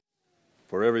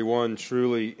For everyone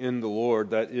truly in the Lord,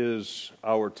 that is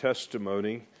our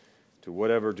testimony, to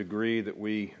whatever degree that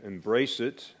we embrace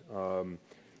it,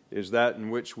 is that in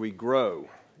which we grow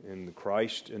in the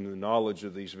Christ and the knowledge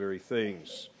of these very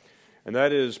things. And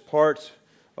that is part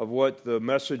of what the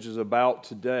message is about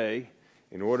today.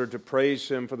 In order to praise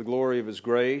Him for the glory of His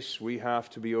grace, we have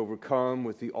to be overcome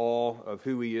with the awe of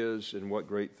who He is and what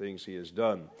great things He has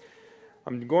done.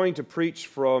 I'm going to preach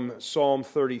from Psalm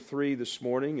 33 this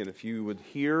morning, and if you would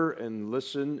hear and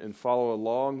listen and follow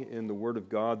along in the Word of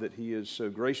God that He has so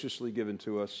graciously given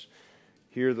to us,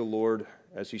 hear the Lord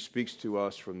as He speaks to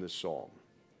us from this psalm.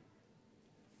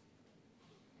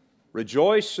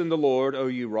 Rejoice in the Lord, O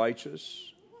you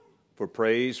righteous, for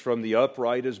praise from the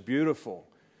upright is beautiful.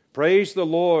 Praise the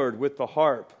Lord with the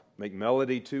harp. Make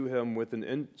melody to Him with an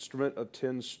instrument of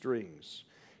 10 strings.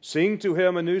 Sing to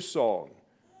Him a new song.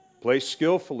 Play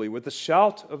skillfully with a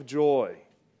shout of joy.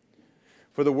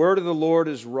 For the word of the Lord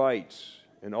is right,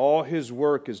 and all His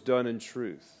work is done in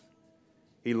truth.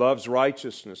 He loves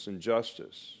righteousness and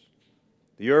justice.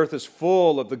 The earth is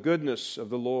full of the goodness of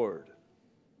the Lord.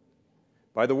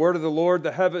 By the word of the Lord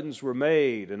the heavens were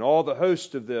made, and all the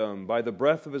host of them by the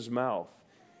breath of His mouth.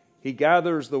 He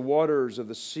gathers the waters of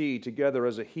the sea together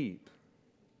as a heap.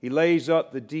 He lays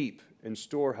up the deep in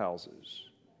storehouses.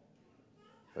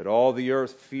 Let all the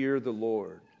earth fear the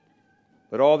Lord.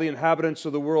 Let all the inhabitants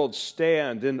of the world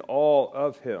stand in awe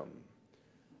of Him.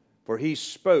 For He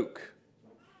spoke,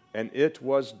 and it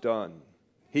was done.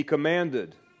 He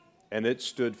commanded, and it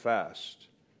stood fast.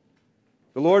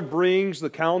 The Lord brings the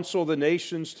counsel of the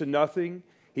nations to nothing.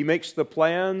 He makes the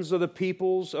plans of the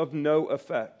peoples of no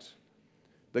effect.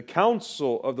 The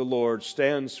counsel of the Lord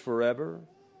stands forever,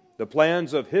 the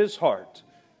plans of His heart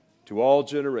to all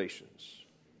generations.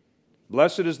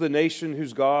 Blessed is the nation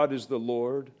whose God is the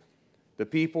Lord, the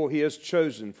people He has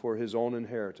chosen for His own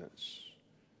inheritance.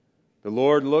 The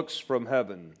Lord looks from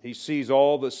heaven. He sees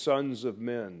all the sons of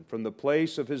men. From the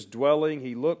place of His dwelling,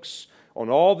 He looks on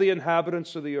all the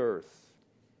inhabitants of the earth.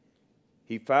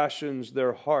 He fashions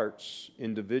their hearts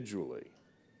individually.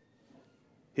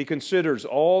 He considers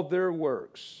all their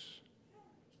works.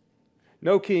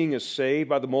 No king is saved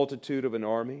by the multitude of an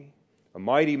army. A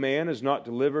mighty man is not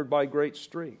delivered by great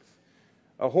strength.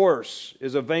 A horse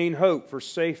is a vain hope for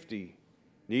safety,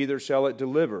 neither shall it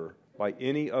deliver by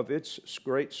any of its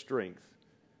great strength.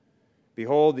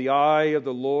 Behold, the eye of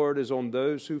the Lord is on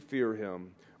those who fear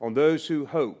Him, on those who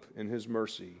hope in His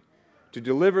mercy, to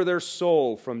deliver their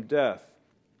soul from death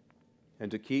and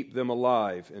to keep them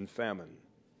alive in famine.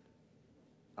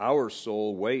 Our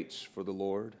soul waits for the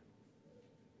Lord.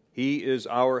 He is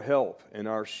our help and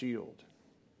our shield.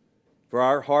 For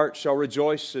our heart shall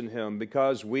rejoice in Him,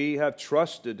 because we have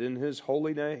trusted in His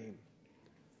holy name.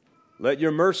 Let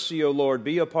your mercy, O Lord,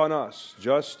 be upon us,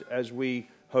 just as we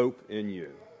hope in you.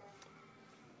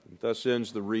 And thus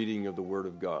ends the reading of the Word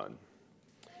of God.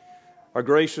 Our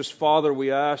gracious Father, we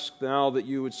ask now that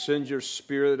you would send your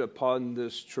Spirit upon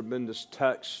this tremendous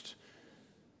text,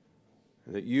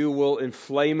 and that you will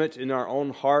inflame it in our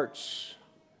own hearts,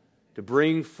 to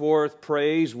bring forth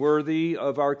praise worthy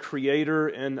of our Creator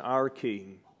and our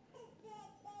King.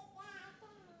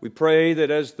 We pray that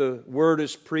as the Word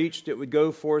is preached, it would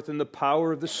go forth in the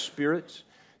power of the Spirit.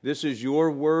 This is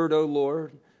your Word, O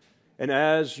Lord, and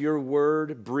as your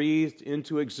Word breathed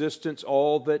into existence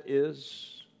all that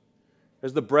is,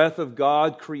 as the breath of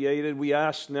God created, we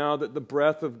ask now that the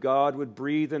breath of God would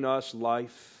breathe in us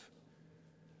life,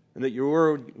 and that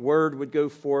your Word would go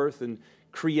forth and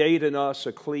create in us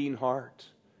a clean heart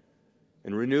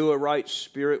and renew a right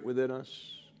spirit within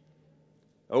us.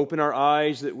 Open our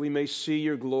eyes that we may see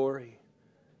your glory,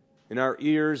 and our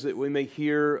ears that we may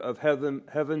hear of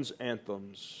heaven's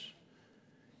anthems.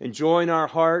 And join our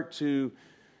heart to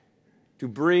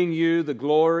bring you the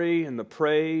glory and the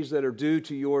praise that are due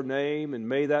to your name, and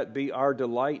may that be our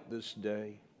delight this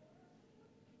day.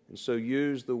 And so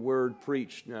use the word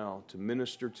preached now to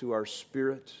minister to our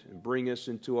spirit and bring us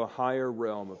into a higher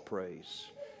realm of praise.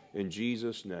 In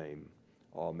Jesus' name,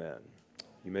 amen.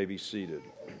 You may be seated.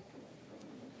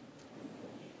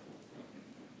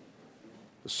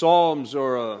 The Psalms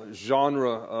are a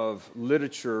genre of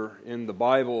literature in the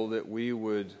Bible that we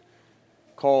would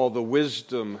call the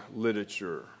wisdom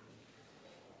literature.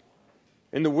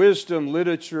 In the wisdom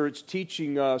literature, it's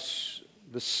teaching us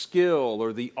the skill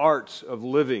or the art of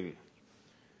living.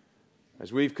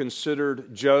 As we've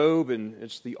considered Job, and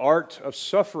it's the art of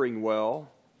suffering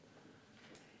well.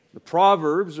 The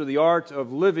Proverbs are the art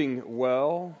of living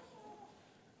well.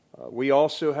 We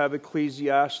also have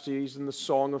Ecclesiastes and the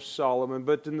Song of Solomon.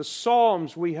 But in the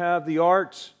Psalms, we have the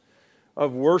art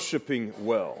of worshiping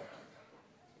well.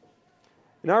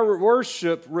 And our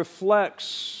worship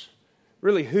reflects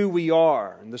really who we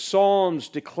are. And the Psalms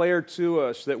declare to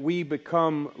us that we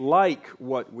become like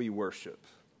what we worship.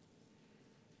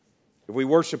 If we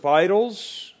worship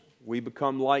idols, we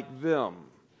become like them,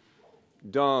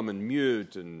 dumb and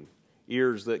mute and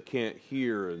ears that can't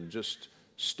hear and just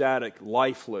static,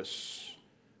 lifeless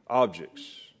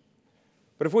objects.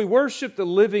 But if we worship the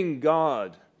living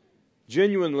God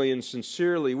genuinely and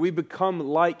sincerely, we become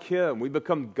like Him. We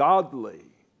become godly.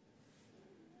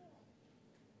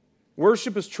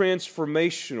 Worship is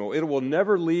transformational. It will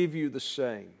never leave you the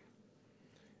same.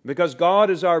 Because God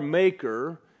is our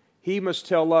maker, He must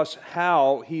tell us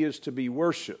how He is to be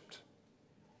worshiped.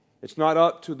 It's not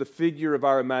up to the figure of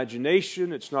our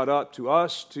imagination. It's not up to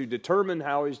us to determine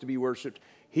how He's to be worshiped.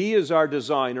 He is our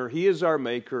designer. He is our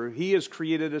maker. He has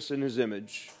created us in His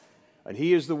image. And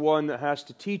He is the one that has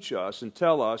to teach us and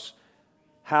tell us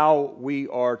how we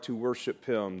are to worship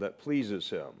Him that pleases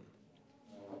Him.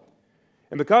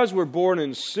 And because we're born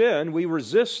in sin, we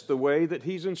resist the way that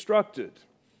He's instructed.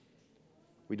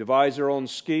 We devise our own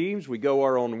schemes. We go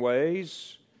our own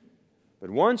ways. But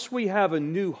once we have a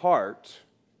new heart,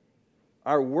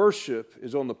 our worship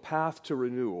is on the path to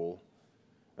renewal,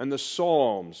 and the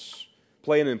Psalms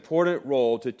play an important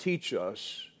role to teach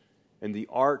us in the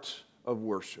art of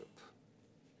worship.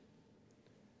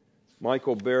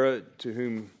 Michael Barrett, to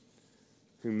whom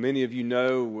many of you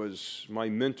know, was my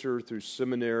mentor through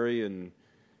seminary and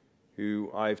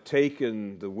who I've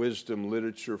taken the wisdom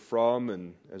literature from,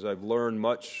 and as I've learned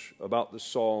much about the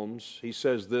Psalms, he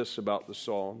says this about the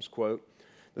Psalms, quote,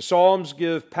 "The Psalms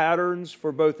give patterns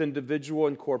for both individual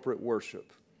and corporate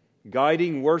worship,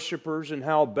 guiding worshipers in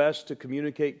how best to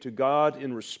communicate to God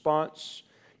in response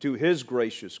to His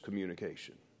gracious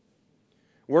communication.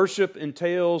 Worship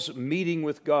entails meeting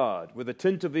with God with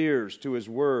attentive ears to His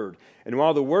Word, and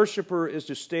while the worshiper is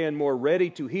to stand more ready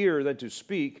to hear than to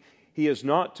speak, he is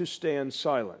not to stand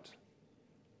silent.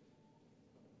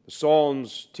 The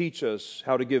Psalms teach us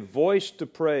how to give voice to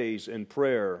praise and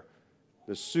prayer,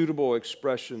 the suitable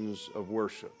expressions of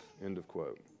worship." End of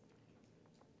quote.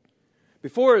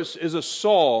 Before us is a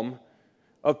psalm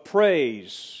of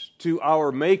praise to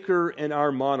our Maker and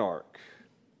our Monarch.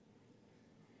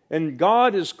 And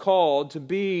God is called to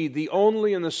be the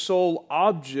only and the sole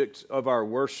object of our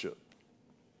worship.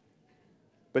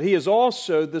 But He is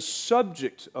also the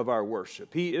subject of our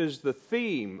worship. He is the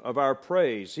theme of our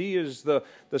praise. He is the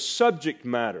subject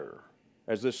matter,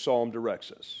 as this psalm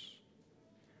directs us.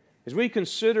 As we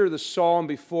consider the psalm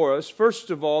before us, first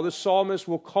of all, the psalmist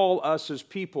will call us as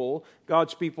people,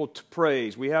 God's people, to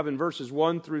praise. We have in verses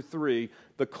 1 through 3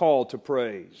 the call to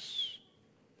praise.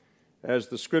 As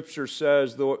the Scripture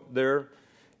says there,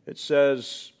 it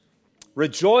says,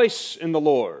 "Rejoice in the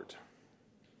Lord,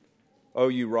 O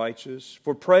you righteous,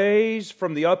 for praise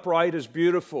from the upright is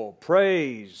beautiful.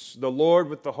 Praise the Lord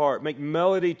with the harp. Make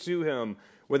melody to Him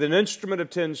with an instrument of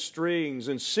 10 strings,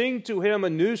 and sing to Him a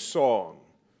new song.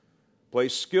 Play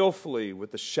skillfully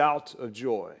with the shout of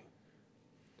joy."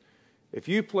 If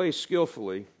you play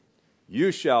skillfully,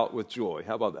 you shout with joy.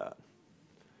 How about that?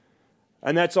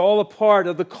 And that's all a part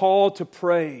of the call to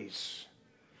praise.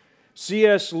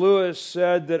 C.S. Lewis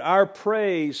said that our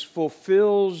praise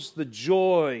fulfills the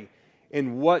joy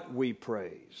in what we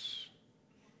praise.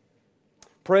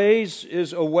 Praise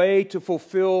is a way to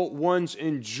fulfill one's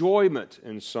enjoyment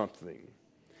in something.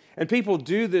 And people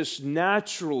do this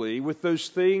naturally with those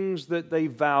things that they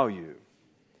value.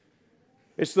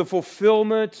 It's the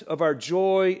fulfillment of our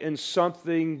joy in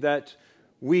something that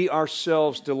we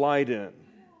ourselves delight in.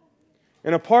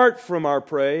 And apart from our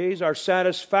praise, our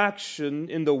satisfaction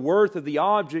in the worth of the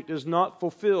object is not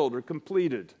fulfilled or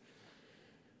completed.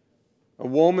 A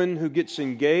woman who gets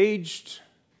engaged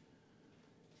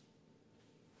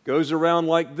goes around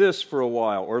like this for a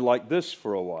while or like this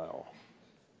for a while.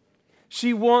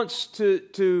 She wants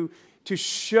to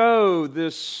show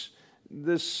this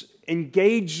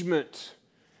engagement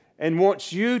and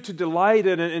wants you to delight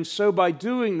in it. And so by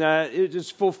doing that, it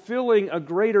is fulfilling a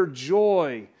greater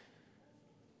joy.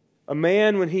 A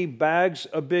man, when he bags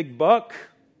a big buck,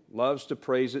 loves to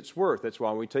praise its worth. That's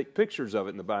why we take pictures of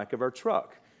it in the back of our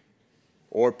truck.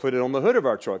 Or put it on the hood of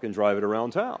our truck and drive it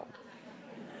around town.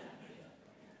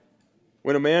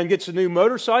 When a man gets a new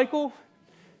motorcycle,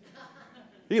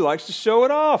 he likes to show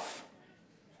it off.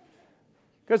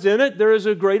 Because in it, there is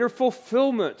a greater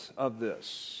fulfillment of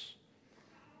this.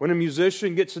 When a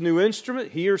musician gets a new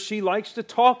instrument, he or she likes to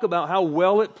talk about how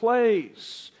well it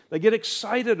plays. They get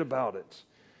excited about it.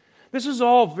 This is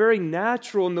all very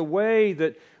natural in the way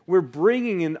that we're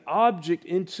bringing an object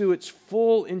into its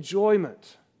full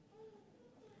enjoyment.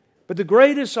 But the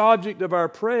greatest object of our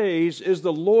praise is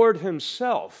the Lord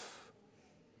Himself.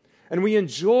 And we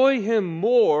enjoy Him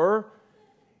more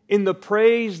in the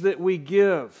praise that we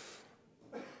give.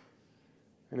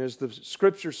 And as the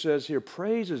Scripture says here,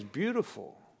 praise is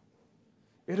beautiful.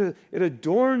 It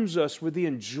adorns us with the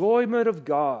enjoyment of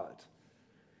God.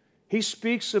 He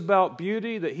speaks about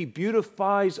beauty, that He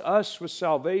beautifies us with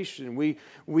salvation.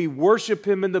 We worship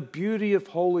Him in the beauty of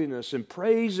holiness, and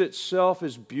praise itself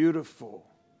is beautiful.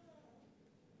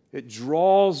 It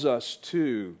draws us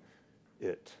to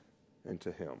it and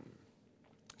to Him.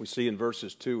 We see in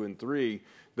verses 2 and 3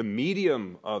 the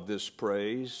medium of this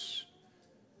praise.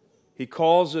 He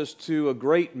calls us to a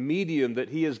great medium that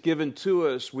He has given to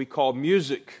us we call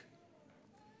music.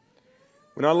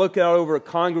 When I look out over a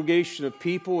congregation of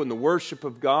people in the worship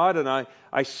of God and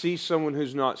I see someone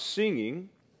who's not singing,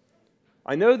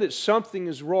 I know that something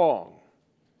is wrong.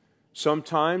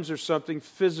 Sometimes there's something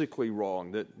physically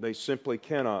wrong, that they simply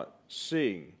cannot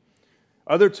sing.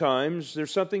 Other times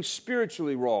there's something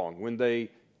spiritually wrong when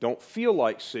they don't feel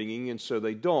like singing and so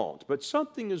they don't. But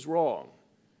something is wrong.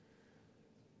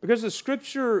 Because the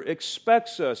Scripture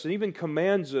expects us and even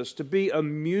commands us to be a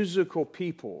musical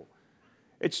people.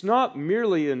 It's not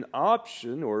merely an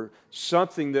option or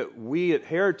something that we at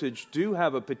Heritage do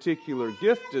have a particular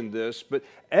gift in this, but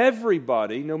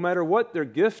everybody, no matter what their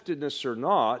giftedness or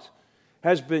not,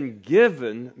 has been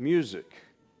given music.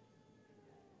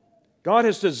 God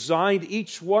has designed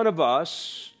each one of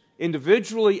us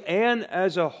individually and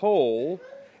as a whole,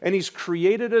 and He's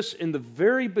created us in the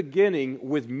very beginning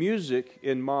with music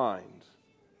in mind.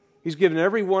 He's given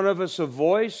every one of us a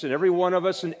voice and every one of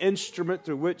us an instrument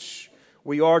through which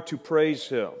we are to praise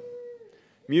Him.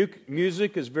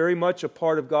 Music is very much a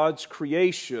part of God's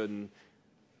creation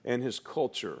and His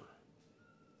culture.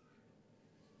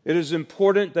 It is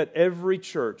important that every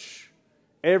church,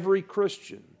 every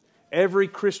Christian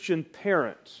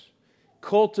parent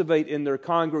cultivate in their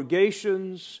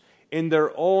congregations, in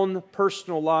their own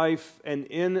personal life, and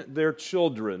in their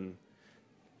children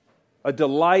a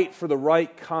delight for the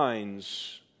right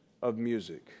kinds of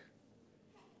music.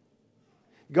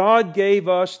 God gave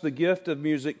us the gift of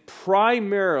music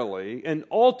primarily and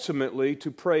ultimately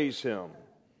to praise Him.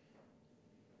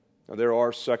 Now, there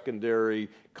are secondary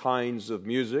kinds of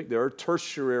music. There are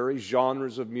tertiary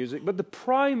genres of music. But the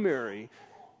primary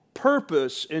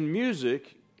purpose in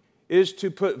music is to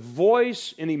put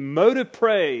voice and emotive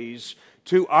praise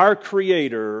to our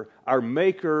Creator, our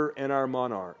Maker, and our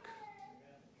Monarch.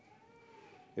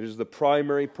 It is the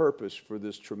primary purpose for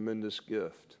this tremendous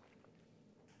gift.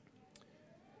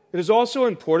 It is also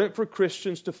important for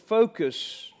Christians to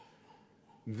focus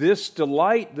this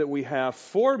delight that we have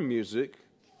for music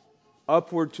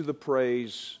upward to the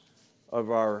praise of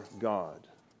our God.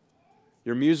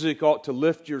 Your music ought to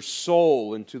lift your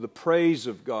soul into the praise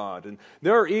of God. And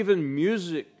there are even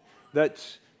music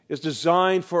that is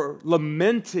designed for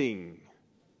lamenting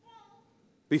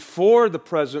before the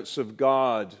presence of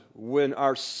God when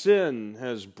our sin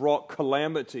has brought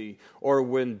calamity or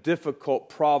when difficult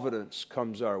providence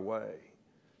comes our way.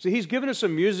 See, He's given us a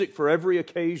music for every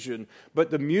occasion,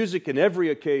 but the music in every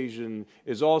occasion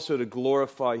is also to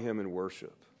glorify Him in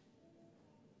worship.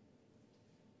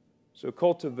 So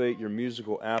cultivate your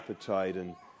musical appetite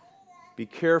and be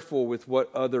careful with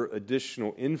what other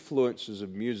additional influences of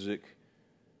music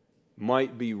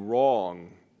might be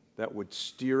wrong that would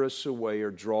steer us away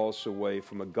or draw us away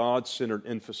from a God-centered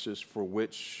emphasis for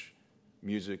which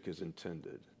music is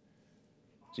intended.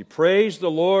 See, praise the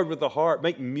Lord with the heart.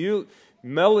 Make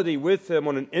melody with Him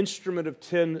on an instrument of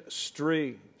 10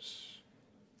 strings.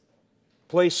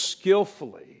 Play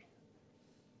skillfully.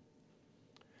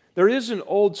 There is an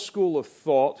old school of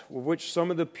thought with which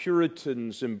some of the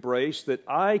Puritans embrace that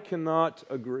I cannot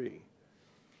agree.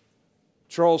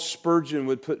 Charles Spurgeon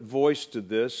would put voice to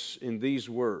this in these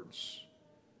words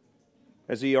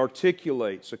as he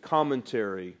articulates a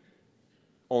commentary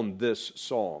on this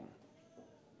psalm.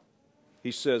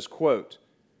 He says, quote,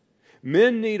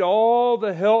 "Men need all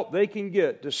the help they can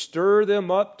get to stir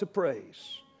them up to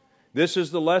praise. This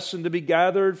is the lesson to be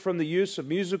gathered from the use of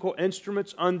musical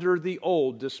instruments under the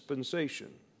old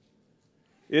dispensation.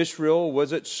 Israel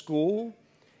was at school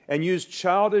and used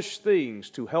childish things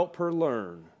to help her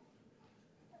learn.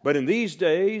 But in these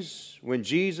days, when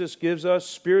Jesus gives us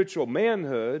spiritual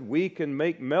manhood, we can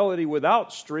make melody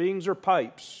without strings or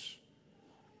pipes.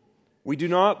 We do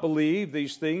not believe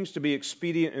these things to be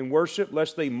expedient in worship,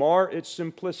 lest they mar its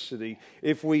simplicity.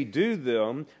 If we do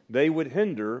them, they would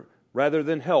hinder rather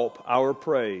than help our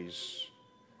praise.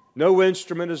 No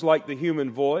instrument is like the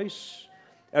human voice.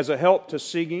 As a help to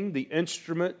singing, the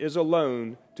instrument is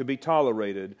alone to be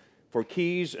tolerated, for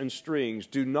keys and strings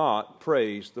do not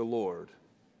praise the Lord.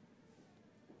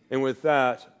 And with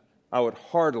that, I would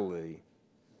heartily,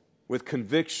 with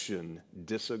conviction,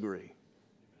 disagree.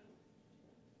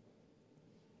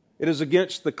 It is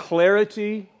against the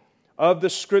clarity of the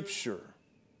Scripture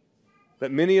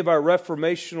that many of our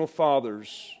reformational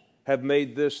fathers have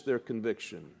made this their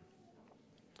conviction.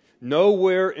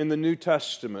 Nowhere in the New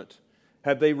Testament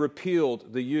have they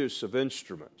repealed the use of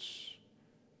instruments.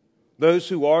 Those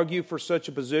who argue for such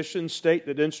a position state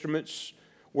that instruments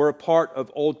were a part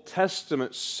of Old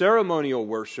Testament ceremonial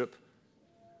worship,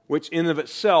 which in of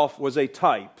itself was a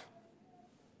type.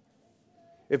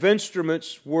 If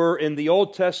instruments were in the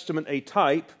Old Testament a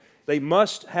type, they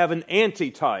must have an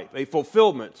antitype, a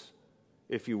fulfillment,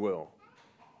 if you will.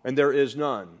 And there is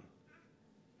none.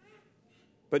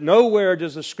 But nowhere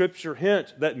does the Scripture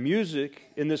hint that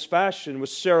music in this fashion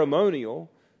was ceremonial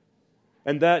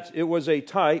and that it was a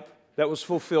type that was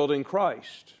fulfilled in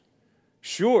Christ.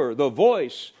 Sure, the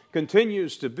voice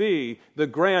continues to be the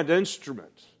grand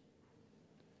instrument.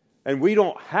 And we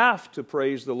don't have to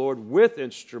praise the Lord with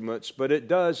instruments, but it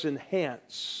does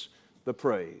enhance the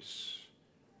praise.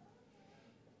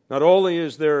 Not only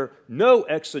is there no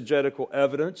exegetical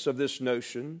evidence of this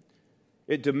notion,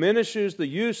 it diminishes the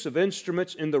use of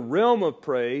instruments in the realm of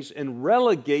praise and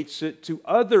relegates it to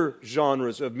other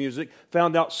genres of music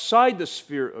found outside the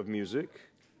sphere of music.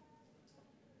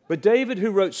 But David,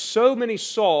 who wrote so many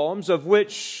psalms, of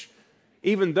which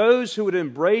even those who would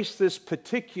embrace this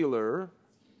particular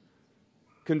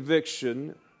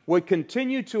conviction would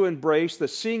continue to embrace the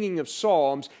singing of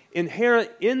psalms, inherent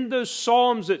in those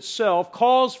psalms itself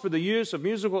calls for the use of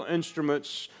musical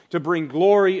instruments to bring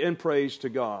glory and praise to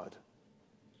God.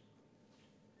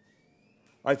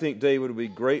 I think David would be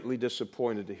greatly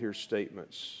disappointed to hear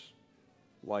statements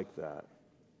like that.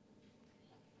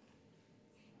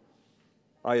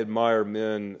 I admire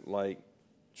men like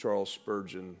Charles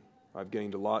Spurgeon. I've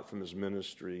gained a lot from his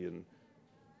ministry, and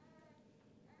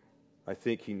I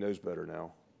think he knows better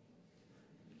now.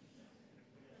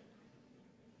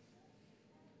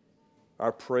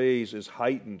 Our praise is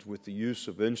heightened with the use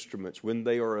of instruments when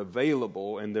they are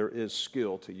available and there is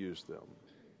skill to use them.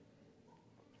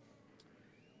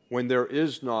 When there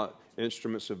is not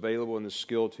instruments available and the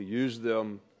skill to use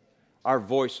them, our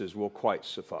voices will quite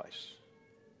suffice.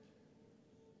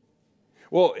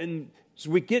 Well, as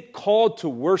we get called to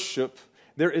worship,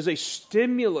 there is a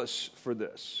stimulus for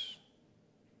this.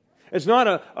 It's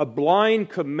not a blind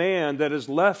command that is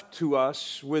left to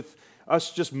us with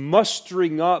us just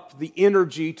mustering up the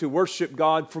energy to worship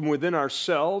God from within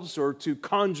ourselves or to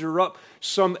conjure up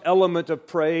some element of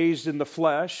praise in the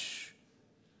flesh.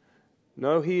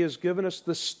 No, He has given us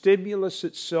the stimulus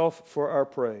itself for our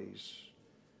praise.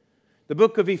 The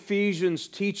book of Ephesians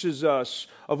teaches us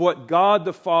of what God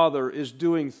the Father is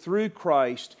doing through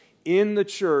Christ in the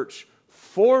church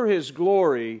for His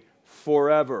glory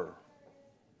forever.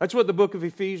 That's what the book of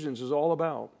Ephesians is all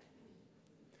about.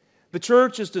 The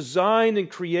church is designed and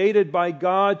created by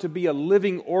God to be a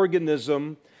living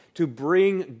organism to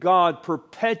bring God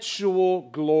perpetual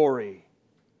glory.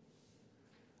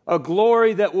 A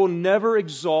glory that will never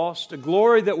exhaust, a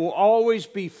glory that will always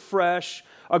be fresh,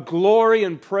 a glory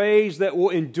and praise that will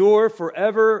endure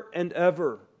forever and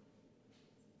ever.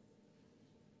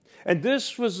 And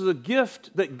this was the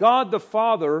gift that God the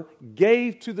Father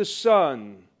gave to the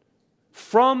Son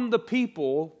from the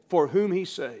people for whom He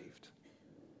saved.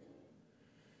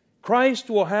 Christ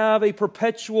will have a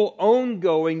perpetual,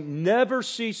 ongoing,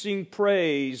 never-ceasing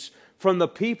praise from the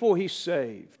people He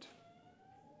saved.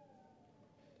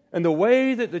 And the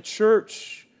way that the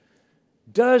church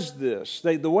does this,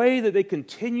 the way that they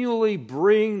continually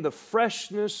bring the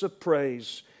freshness of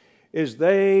praise, is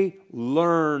they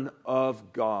learn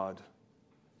of God,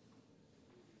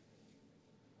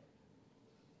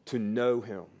 to know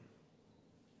Him.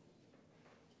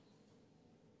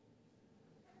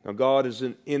 Now, God is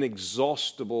an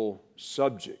inexhaustible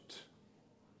subject.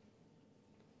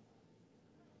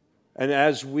 And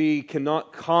as we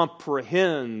cannot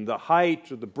comprehend the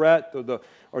height or the breadth or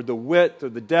the width or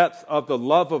the depth of the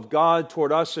love of God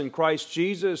toward us in Christ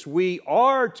Jesus, we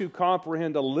are to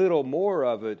comprehend a little more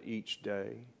of it each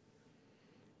day.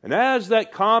 And as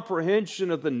that comprehension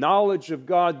of the knowledge of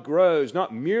God grows,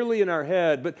 not merely in our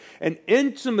head, but an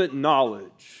intimate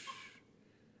knowledge,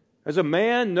 as a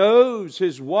man knows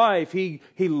his wife, he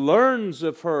learns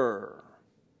of her.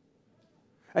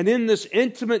 And in this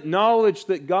intimate knowledge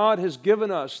that God has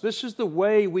given us, this is the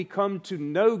way we come to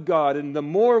know God. And the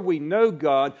more we know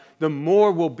God, the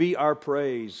more will be our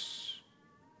praise.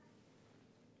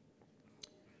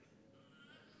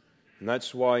 And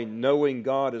that's why knowing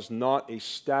God is not a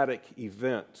static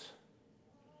event.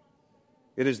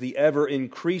 It is the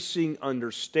ever-increasing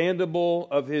understandable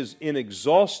of His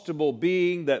inexhaustible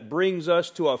being that brings us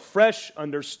to a fresh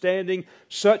understanding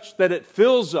such that it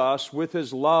fills us with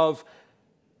His love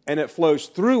and it flows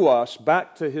through us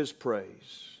back to His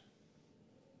praise.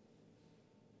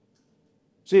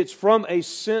 See, it's from a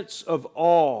sense of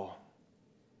awe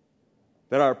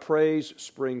that our praise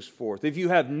springs forth. If you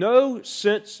have no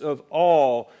sense of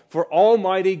awe for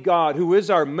Almighty God, who is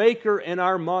our Maker and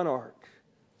our Monarch,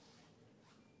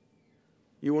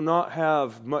 you will not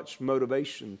have much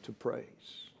motivation to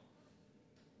praise.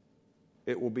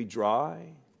 It will be dry,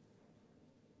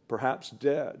 perhaps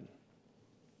dead,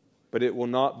 but it will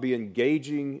not be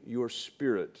engaging your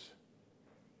spirit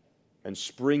and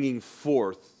springing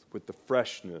forth with the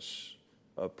freshness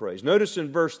of praise. Notice in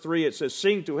verse 3 it says,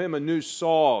 sing to Him a new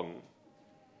song.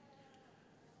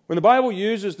 When the Bible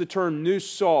uses the term new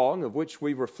song, of which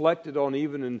we've reflected on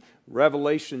even in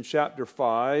Revelation chapter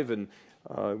 5, and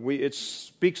it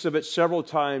speaks of it several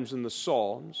times in the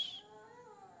Psalms,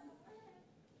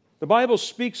 the Bible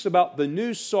speaks about the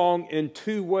new song in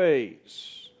two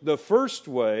ways. The first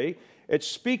way, it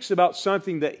speaks about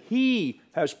something that He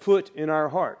has put in our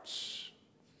hearts,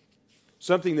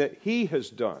 something that He has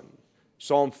done.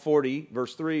 Psalm 40,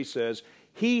 verse 3 says,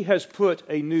 He has put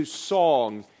a new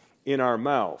song in our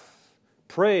mouth,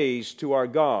 praise to our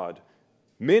God.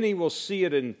 Many will see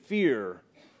it in fear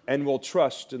and will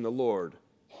trust in the Lord.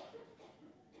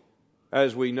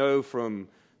 As we know from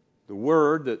the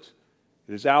Word that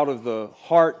it is out of the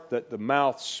heart that the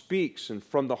mouth speaks, and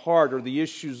from the heart are the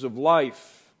issues of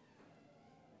life.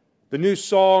 The new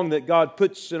song that God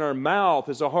puts in our mouth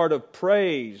is a heart of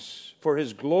praise for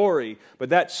His glory, but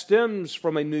that stems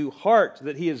from a new heart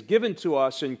that He has given to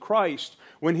us in Christ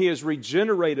when He has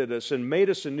regenerated us and made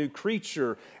us a new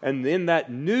creature. And in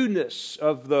that newness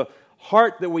of the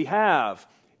heart that we have,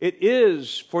 it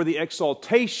is for the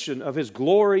exaltation of His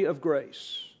glory of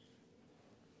grace.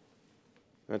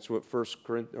 That's what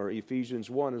Ephesians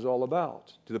 1 is all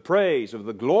about. To the praise of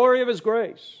the glory of His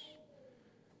grace.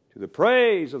 To the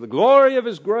praise of the glory of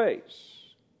His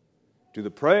grace. To the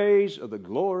praise of the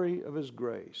glory of His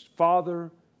grace.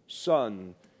 Father,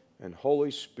 Son, and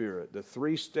Holy Spirit. The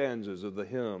three stanzas of the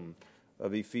hymn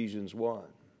of Ephesians 1.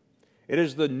 It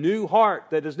is the new heart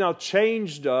that has now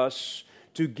changed us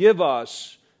to give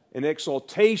us an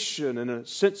exaltation and a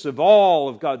sense of awe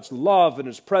of God's love and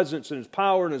His presence and His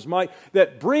power and His might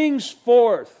that brings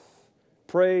forth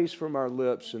praise from our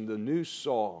lips in the new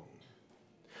song.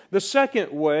 The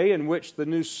second way in which the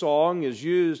new song is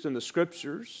used in the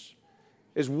Scriptures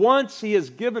is once He has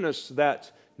given us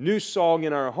that new song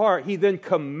in our heart, He then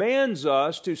commands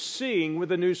us to sing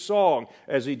with a new song,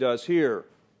 as He does here.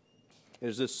 It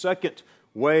is the second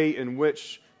way in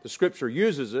which the Scripture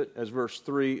uses it, as verse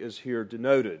 3 is here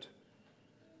denoted.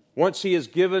 Once He has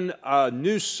given a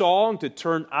new song to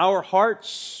turn our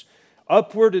hearts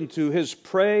upward into His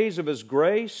praise of His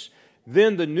grace,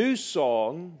 then the new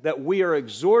song that we are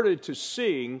exhorted to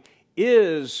sing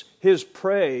is His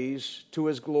praise to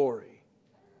His glory.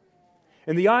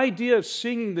 And the idea of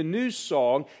singing the new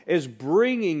song is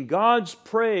bringing God's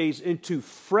praise into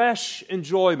fresh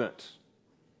enjoyment.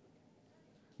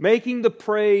 Making the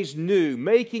praise new,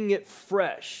 making it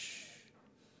fresh.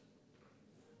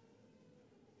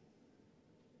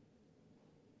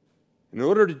 In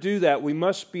order to do that, we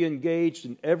must be engaged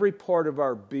in every part of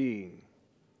our being.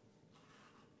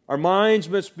 Our minds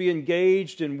must be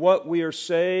engaged in what we are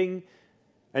saying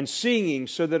and singing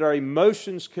so that our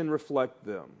emotions can reflect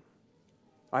them.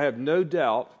 I have no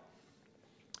doubt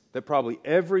that probably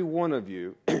every one of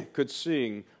you could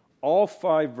sing all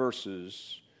 5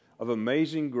 verses of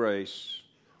Amazing Grace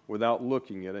without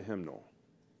looking at a hymnal.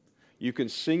 You can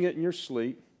sing it in your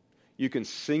sleep. You can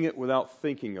sing it without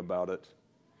thinking about it.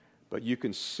 But you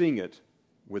can sing it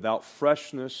without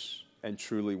freshness and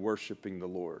truly worshiping the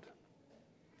Lord.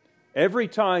 Every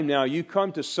time now you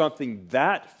come to something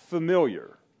that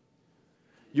familiar,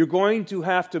 you're going to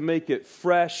have to make it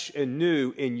fresh and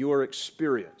new in your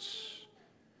experience.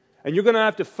 And you're going to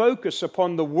have to focus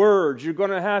upon the words. You're going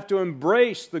to have to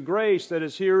embrace the grace that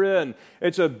is herein.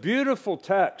 It's a beautiful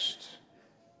text.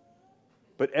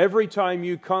 But every time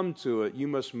you come to it, you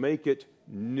must make it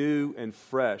new and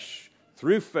fresh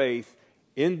through faith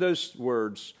in those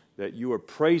words that you are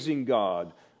praising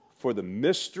God for the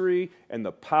mystery and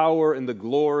the power and the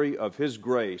glory of His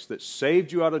grace that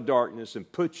saved you out of darkness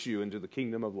and put you into the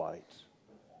kingdom of light.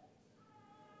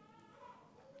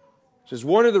 This is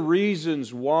one of the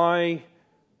reasons why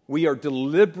we are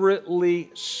deliberately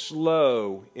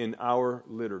slow in our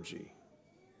liturgy.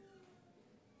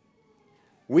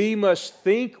 We must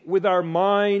think with our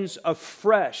minds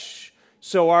afresh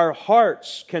so our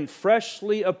hearts can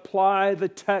freshly apply the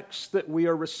text that we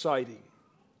are reciting.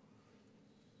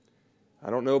 I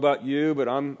don't know about you, but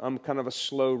I'm kind of a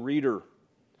slow reader.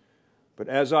 But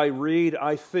as I read,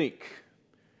 I think.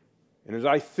 And as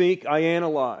I think, I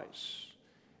analyze.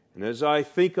 And as I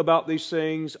think about these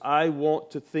things, I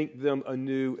want to think them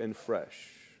anew and fresh.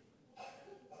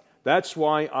 That's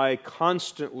why I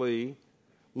constantly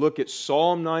look at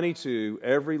Psalm 92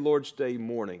 every Lord's Day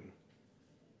morning.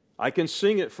 I can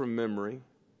sing it from memory,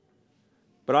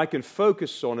 but I can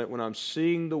focus on it when I'm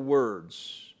seeing the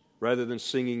words rather than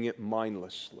singing it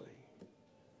mindlessly.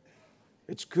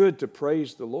 It's good to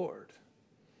praise the Lord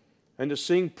and to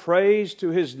sing praise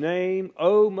to His name,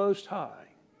 O Most High.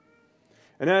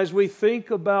 And as we think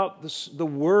about the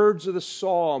words of the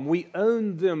psalm, we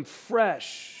own them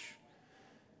fresh.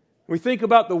 We think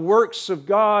about the works of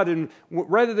God, and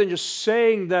rather than just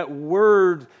saying that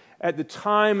word at the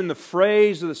time and the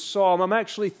phrase of the psalm, I'm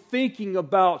actually thinking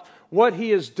about what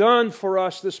He has done for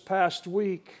us this past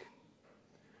week.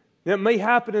 Now, it may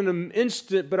happen in an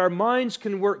instant, but our minds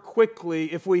can work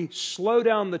quickly if we slow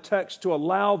down the text to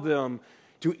allow them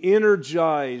to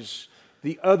energize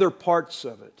the other parts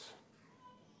of it.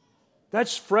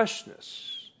 That's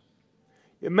freshness.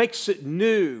 It makes it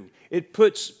new. It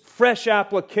puts fresh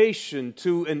application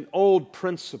to an old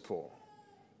principle.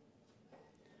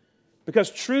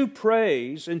 Because true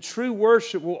praise and true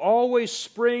worship will always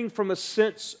spring from a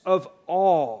sense of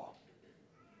awe.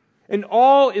 And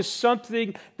awe is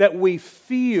something that we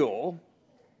feel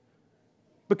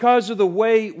because of the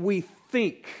way we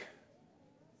think.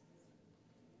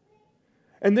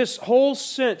 And this whole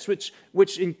sense, which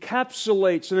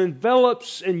encapsulates and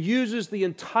envelops and uses the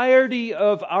entirety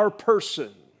of our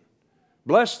person.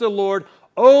 Bless the Lord,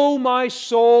 O my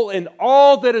soul, and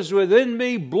all that is within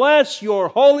me, bless your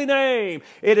holy name.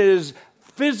 It is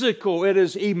physical, it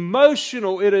is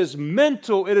emotional, it is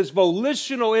mental, it is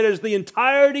volitional, it is the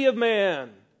entirety of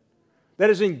man that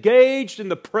is engaged in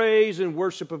the praise and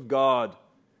worship of God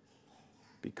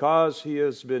because he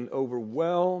has been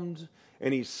overwhelmed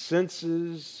and he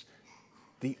senses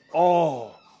the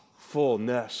awfulness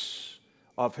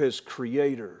of his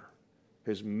Creator,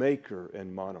 his Maker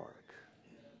and Monarch.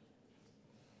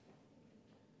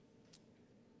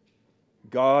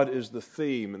 God is the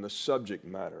theme and the subject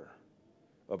matter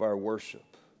of our worship.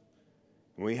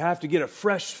 We have to get a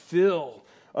fresh fill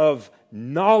of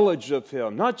knowledge of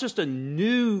Him, not just a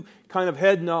new kind of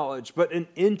head knowledge, but an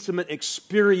intimate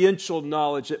experiential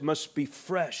knowledge that must be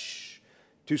fresh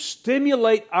to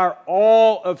stimulate our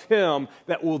awe of Him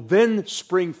that will then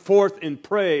spring forth in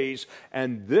praise.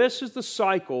 And this is the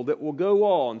cycle that will go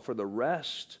on for the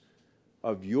rest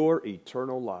of your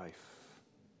eternal life.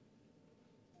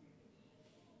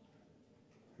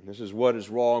 And this is what is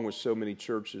wrong with so many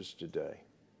churches today.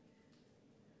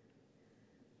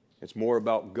 It's more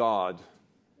about God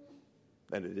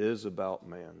than it is about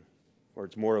man. Or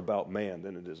it's more about man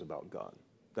than it is about God.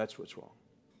 That's what's wrong.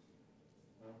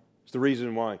 It's the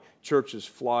reason why churches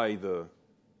fly the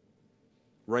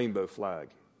rainbow flag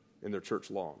in their church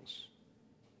lawns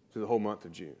through the whole month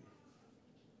of June.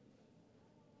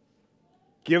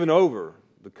 Given over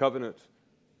the covenant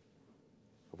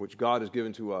of which God has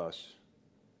given to us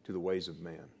to the ways of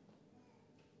man.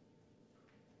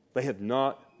 They have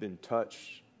not been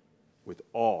touched with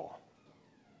awe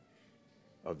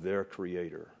of their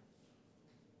Creator,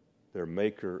 their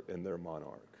Maker, and their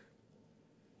Monarch.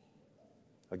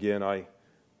 Again, I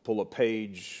pull a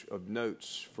page of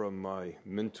notes from my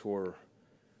mentor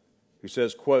who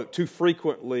says, quote, "Too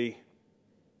frequently,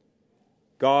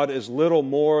 God is little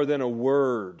more than a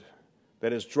word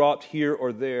that is dropped here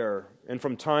or there, and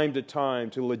from time to time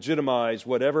to legitimize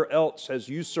whatever else has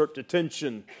usurped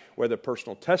attention, whether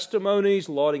personal testimonies,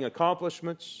 lauding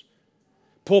accomplishments,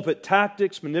 pulpit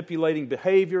tactics, manipulating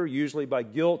behavior, usually by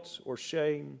guilt or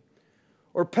shame,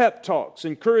 or pep talks,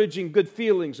 encouraging good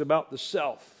feelings about the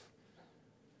self.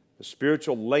 The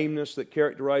spiritual lameness that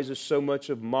characterizes so much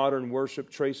of modern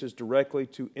worship traces directly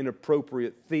to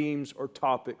inappropriate themes or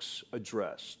topics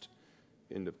addressed."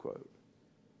 End of quote.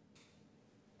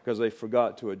 Because they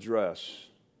forgot to address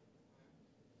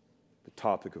the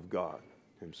topic of God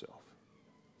Himself.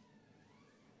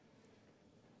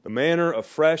 The manner of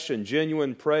fresh and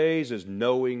genuine praise is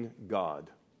knowing God.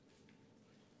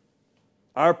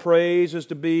 Our praise is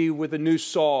to be with a new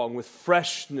song, with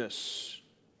freshness.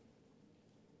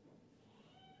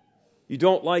 You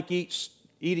don't like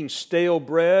eating stale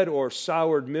bread or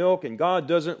soured milk, and God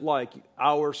doesn't like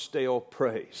our stale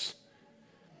praise.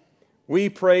 We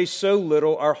pray so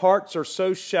little, our hearts are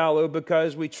so shallow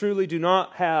because we truly do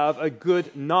not have a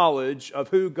good knowledge of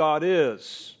who God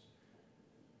is.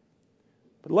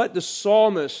 But let the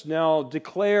psalmist now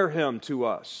declare Him to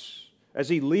us as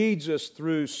he leads us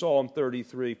through Psalm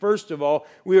 33. First of all,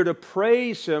 we are to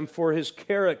praise Him for His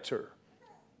character.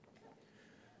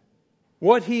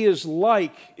 What He is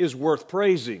like is worth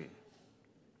praising.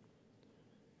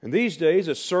 And these days,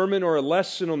 a sermon or a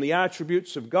lesson on the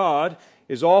attributes of God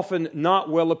is often not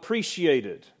well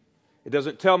appreciated. It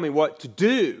doesn't tell me what to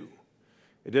do.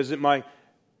 It isn't my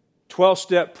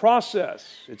 12-step process.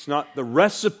 It's not the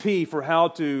recipe for how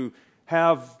to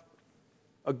have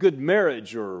a good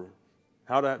marriage or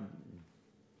how to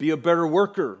be a better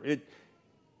worker.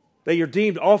 They are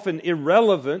deemed often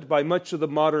irrelevant by much of the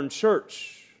modern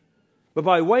church. But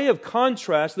by way of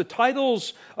contrast, the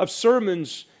titles of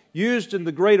sermons used in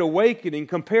the Great Awakening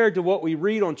compared to what we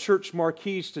read on church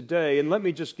marquees today, and let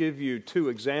me just give you two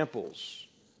examples.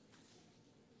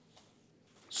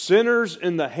 Sinners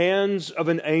in the hands of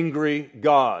an angry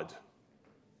God.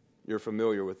 You're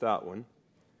familiar with that one.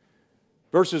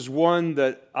 Versus one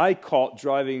that I caught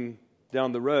driving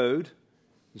down the road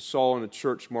and saw on a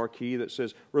church marquee that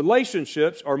says,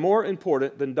 relationships are more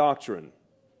important than doctrine.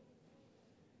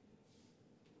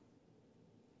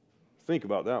 Think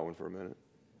about that one for a minute.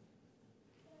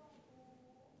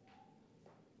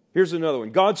 Here's another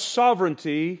one. God's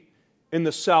sovereignty in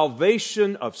the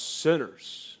salvation of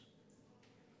sinners.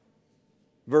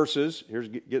 Versus,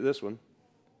 get this one.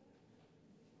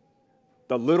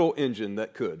 The little engine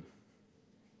that could.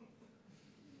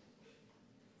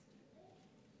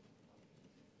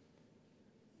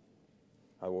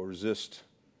 I will resist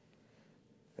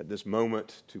at this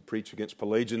moment to preach against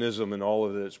Pelagianism and all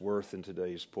of that it's worth in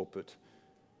today's pulpit.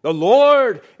 The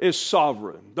Lord is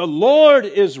sovereign. The Lord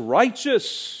is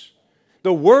righteous.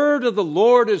 The word of the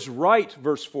Lord is right,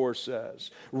 verse 4 says.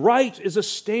 Right is a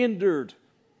standard.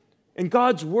 And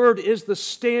God's word is the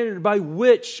standard by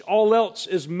which all else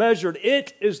is measured.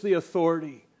 It is the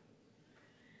authority.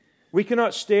 We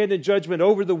cannot stand in judgment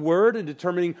over the word and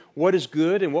determining what is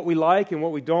good and what we like and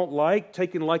what we don't like,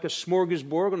 taken like a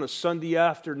smorgasbord on a Sunday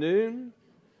afternoon.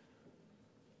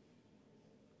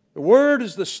 The Word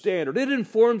is the standard. It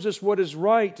informs us what is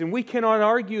right, and we cannot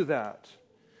argue that.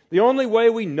 The only way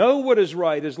we know what is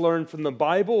right is learned from the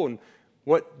Bible and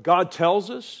what God tells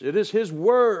us. It is His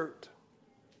Word.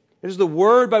 It is the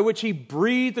Word by which He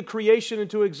breathed the creation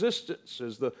into existence,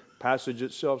 as the passage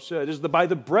itself said. It is by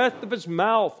the breath of His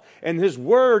mouth, and His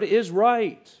Word is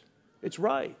right. It's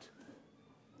right.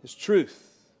 It's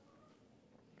truth.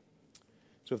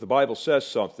 So if the Bible says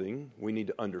something, we need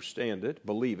to understand it,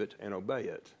 believe it, and obey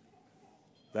it.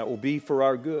 That will be for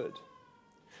our good.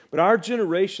 But our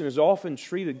generation has often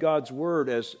treated God's Word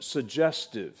as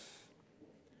suggestive.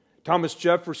 Thomas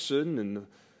Jefferson, and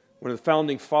one of the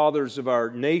founding fathers of our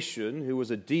nation, who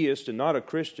was a deist and not a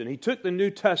Christian, he took the New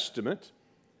Testament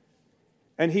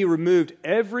and he removed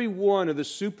every one of the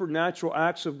supernatural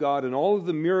acts of God and all of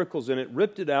the miracles in it,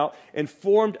 ripped it out, and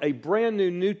formed a brand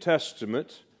new New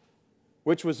Testament,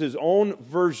 which was his own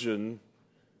version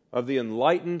of the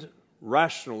enlightened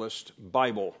rationalist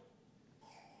Bible.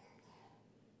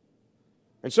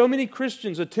 And so many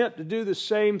Christians attempt to do the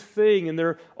same thing in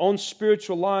their own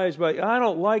spiritual lives by, I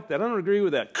don't like that, I don't agree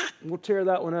with that, we'll tear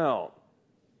that one out.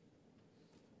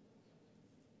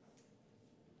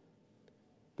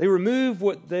 They remove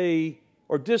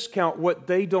or discount what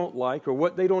they don't like or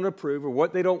what they don't approve or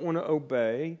what they don't want to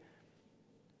obey.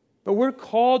 But we're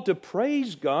called to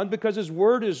praise God because His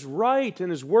Word is right and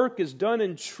His work is done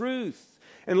in truth.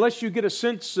 Unless you get a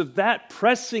sense of that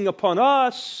pressing upon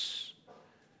us,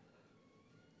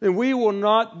 then we will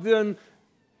not then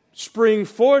spring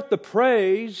forth the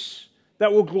praise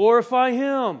that will glorify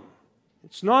Him.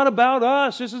 It's not about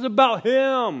us. This is about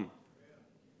Him.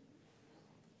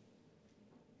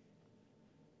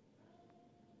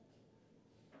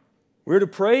 We're to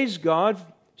praise God,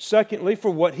 secondly, for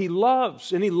what He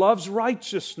loves. And He loves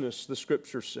righteousness, the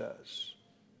Scripture says.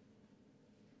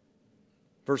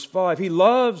 Verse 5, He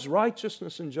loves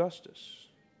righteousness and justice.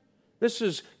 This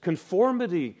is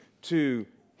conformity to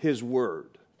His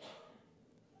Word.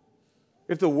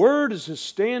 If the Word is His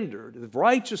standard, if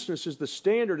righteousness is the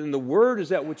standard, and the Word is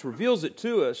that which reveals it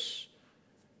to us,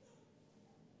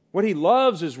 what He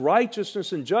loves is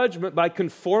righteousness and judgment by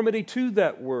conformity to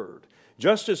that Word.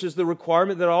 Justice is the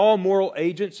requirement that all moral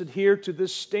agents adhere to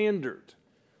this standard.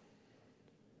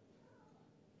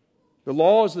 The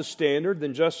law is the standard,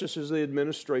 then justice is the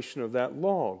administration of that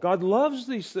law. God loves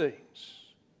these things.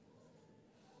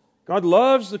 God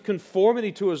loves the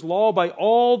conformity to His law by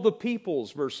all the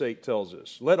peoples, verse 8 tells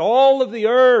us. Let all of the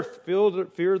earth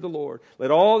fear the Lord. Let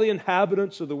all the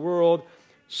inhabitants of the world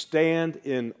stand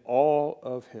in awe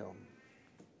of Him.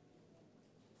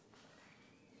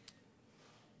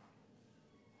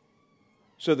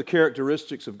 So the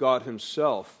characteristics of God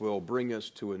Himself will bring us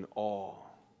to an awe.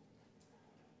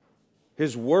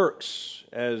 His works,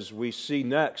 as we see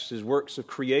next, His works of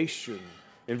creation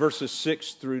in verses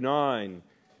 6 through 9,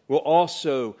 will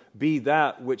also be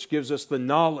that which gives us the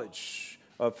knowledge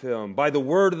of Him. By the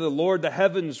word of the Lord the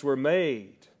heavens were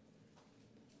made.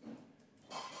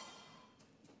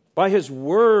 By His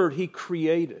word He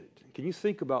created. Can you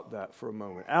think about that for a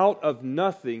moment? Out of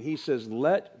nothing, He says,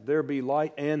 let there be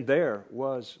light, and there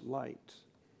was light.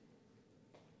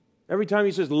 Every time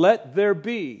He says, let there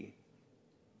be,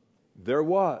 there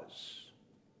was.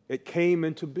 It came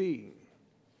into being.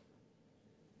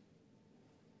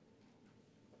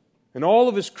 And all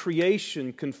of His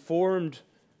creation conformed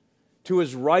to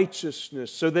His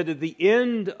righteousness, so that at the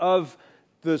end of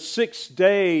the 6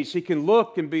 days He can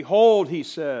look and behold, He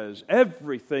says,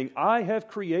 everything I have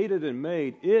created and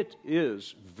made, it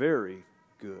is very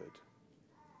good.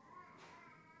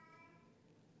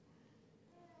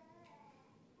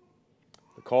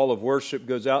 The call of worship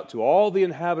goes out to all the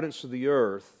inhabitants of the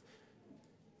earth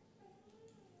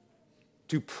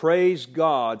to praise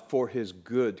God for His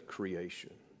good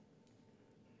creation.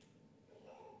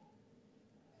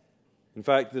 In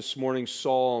fact, this morning's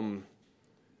psalm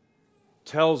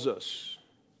tells us,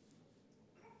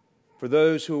 for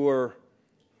those who are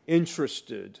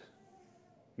interested,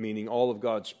 meaning all of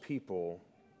God's people,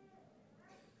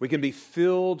 we can be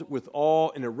filled with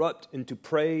awe and erupt into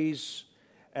praise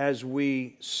as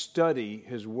we study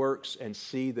His works and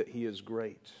see that He is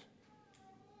great.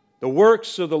 The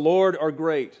works of the Lord are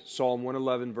great, Psalm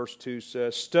 111 verse 2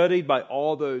 says, studied by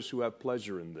all those who have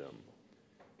pleasure in them.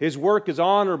 His work is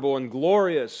honorable and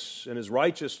glorious, and His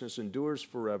righteousness endures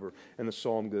forever. And the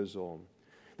psalm goes on.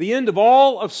 The end of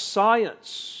all of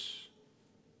science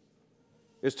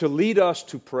is to lead us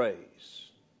to praise.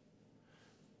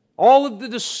 All of the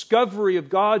discovery of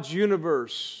God's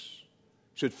universe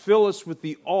should fill us with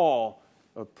the awe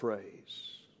of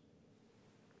praise.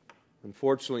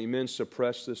 Unfortunately, men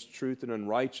suppress this truth in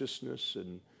unrighteousness,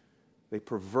 and they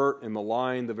pervert and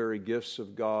malign the very gifts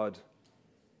of God.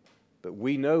 But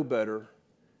we know better,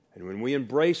 and when we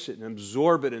embrace it and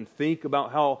absorb it and think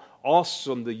about how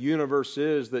awesome the universe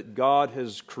is that God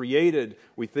has created,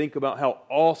 we think about how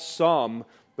awesome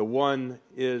the one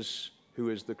is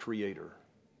who is the Creator.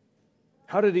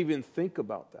 How did He even think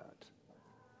about that?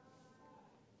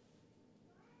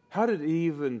 How did He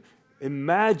even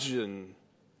imagine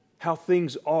how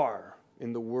things are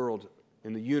in the world,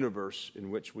 in the universe in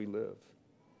which we live?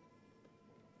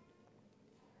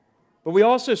 But we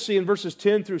also see in verses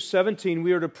 10 through 17,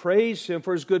 we are to praise Him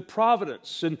for His good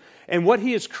providence. And what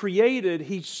He has created,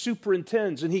 He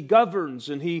superintends and He governs,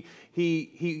 and He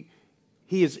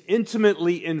is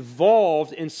intimately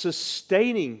involved in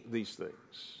sustaining these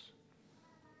things.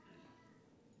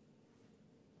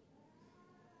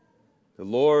 The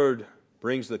Lord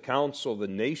brings the counsel of the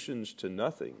nations to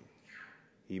nothing.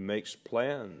 He makes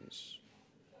plans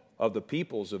of the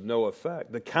peoples of no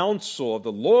effect. The counsel of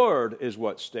the Lord is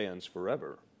what stands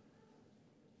forever.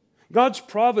 God's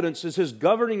providence is His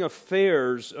governing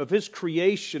affairs of His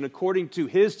creation according to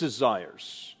His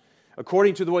desires,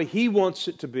 according to the way He wants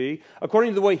it to be,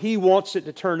 according to the way He wants it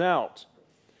to turn out.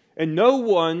 And no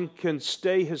one can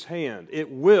stay His hand.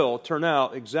 It will turn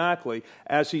out exactly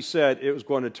as He said it was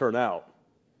going to turn out.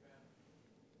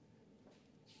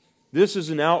 This is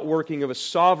an outworking of a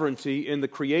sovereignty in the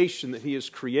creation that He has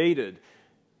created.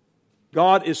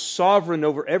 God is sovereign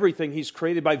over everything He's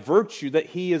created by virtue that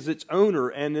He is its owner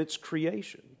and its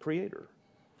creator.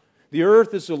 The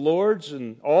earth is the Lord's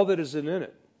and all that is in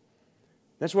it.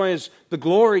 That's why the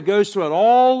glory goes throughout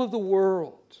all of the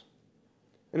world.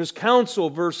 And His counsel,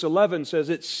 verse 11, says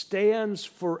it stands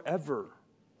forever.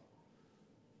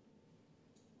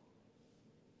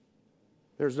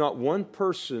 There's not one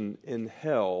person in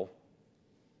hell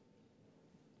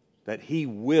that He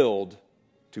willed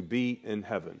to be in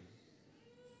heaven.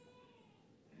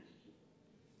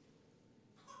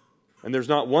 And there's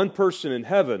not one person in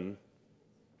heaven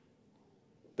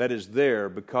that is there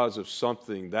because of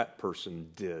something that person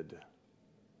did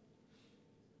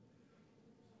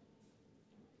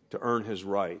to earn his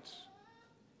rights,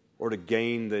 or to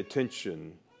gain the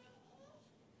attention,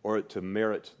 or to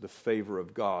merit the favor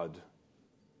of God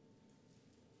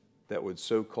that would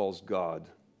so cause God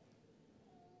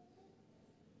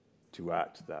to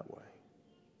act that way.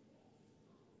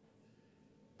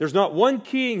 There's not one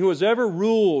king who has ever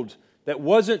ruled that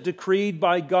wasn't decreed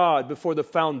by God before the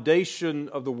foundation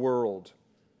of the world.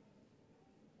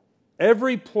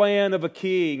 Every plan of a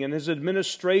king and his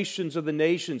administrations of the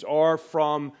nations are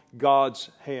from God's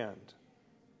hand.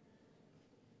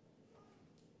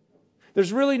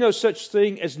 There's really no such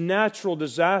thing as natural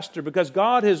disaster because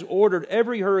God has ordered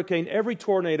every hurricane, every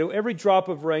tornado, every drop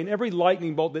of rain, every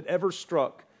lightning bolt that ever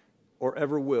struck or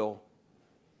ever will.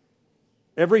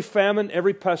 Every famine,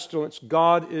 every pestilence,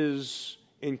 God is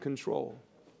in control.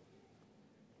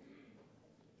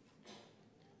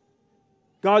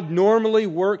 God normally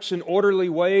works in orderly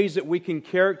ways that we can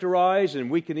characterize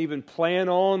and we can even plan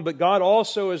on, but God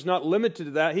also is not limited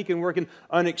to that. He can work in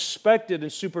unexpected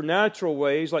and supernatural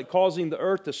ways, like causing the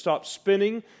earth to stop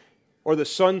spinning or the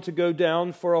sun to go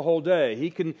down for a whole day.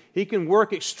 He can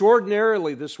work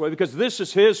extraordinarily this way because this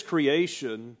is His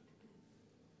creation.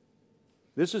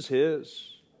 This is His.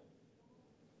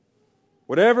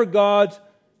 Whatever God,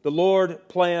 the Lord,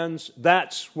 plans,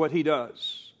 that's what He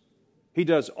does. He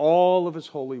does all of His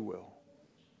holy will.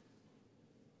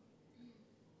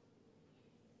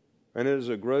 And it is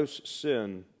a gross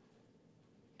sin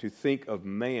to think of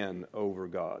man over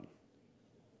God.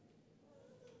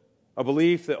 A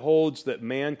belief that holds that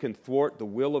man can thwart the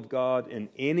will of God in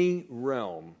any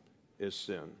realm is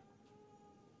sin.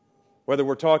 Whether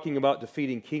we're talking about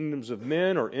defeating kingdoms of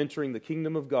men or entering the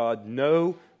kingdom of God,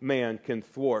 no man can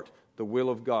thwart the will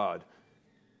of God.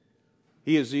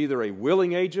 He is either a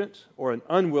willing agent or an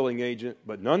unwilling agent,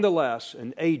 but nonetheless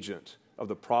an agent of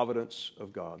the providence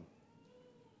of God.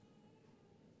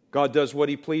 God does what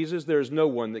He pleases. There is no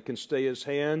one that can stay His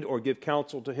hand or give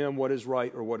counsel to Him what is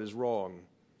right or what is wrong.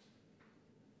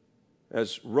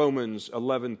 As Romans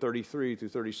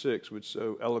 11:33-36 would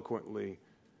so eloquently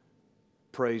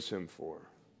praise Him for.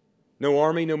 No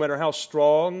army, no matter how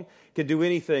strong, can do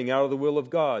anything out of the will of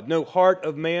God. No heart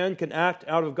of man can act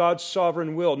out of God's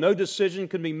sovereign will. No decision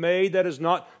can be made that is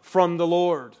not from the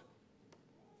Lord.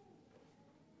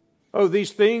 Oh,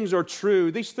 these things are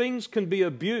true. These things can be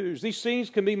abused. These things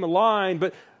can be maligned,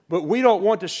 but we don't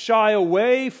want to shy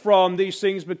away from these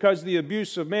things because of the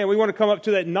abuse of man. We want to come up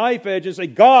to that knife edge and say,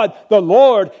 God, the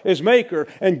Lord, is maker,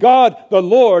 and God, the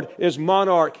Lord, is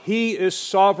monarch. He is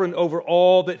sovereign over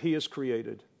all that He has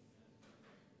created.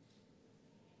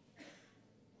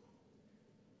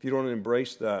 If you don't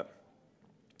embrace that,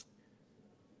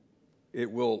 it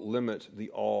will limit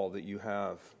the awe that you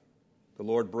have. The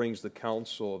Lord brings the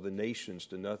counsel of the nations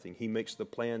to nothing. He makes the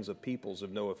plans of peoples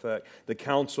of no effect. The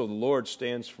counsel of the Lord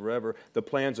stands forever, the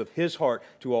plans of His heart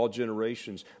to all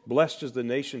generations. Blessed is the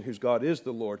nation whose God is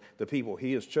the Lord, the people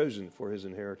He has chosen for His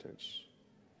inheritance.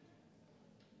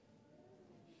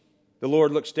 The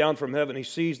Lord looks down from heaven. He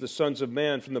sees the sons of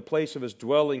man. From the place of His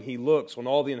dwelling, He looks on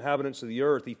all the inhabitants of the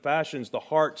earth. He fashions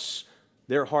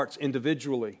their hearts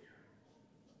individually.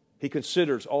 He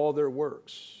considers all their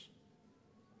works.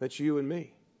 That's you and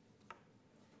me.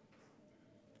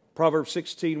 Proverbs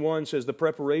 16:1 says, the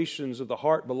preparations of the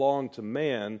heart belong to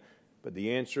man, but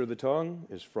the answer of the tongue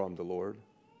is from the Lord.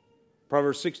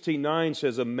 Proverbs 16:9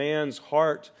 says, a man's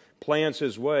heart plans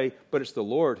his way, but it's the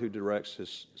Lord who directs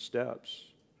his steps.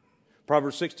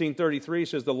 Proverbs 16:33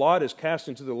 says, the lot is cast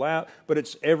into the lap, but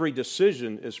its every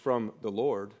decision is from the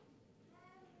Lord.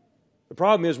 The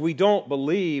problem is we don't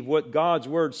believe what God's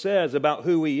Word says about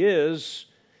who He is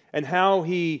and how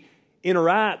He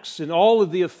interacts in all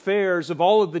of the affairs of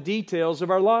all of the details of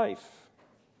our life.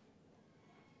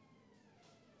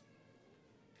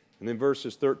 And then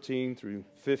verses 13 through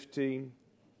 15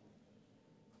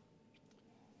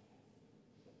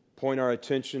 point our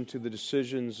attention to the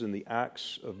decisions and the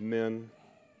acts of men.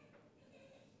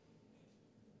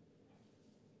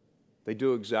 They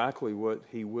do exactly what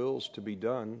He wills to be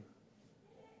done.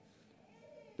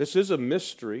 This is a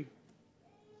mystery.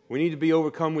 We need to be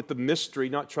overcome with the mystery,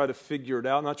 not try to figure it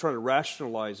out, not try to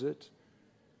rationalize it.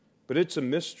 But it's a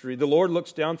mystery. The Lord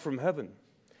looks down from heaven.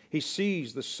 He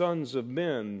sees the sons of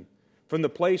men. From the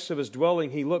place of His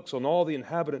dwelling, He looks on all the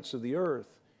inhabitants of the earth.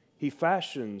 He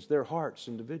fashions their hearts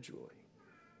individually.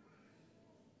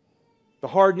 The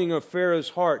hardening of Pharaoh's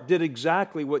heart did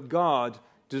exactly what God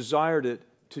desired it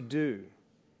to do.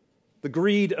 The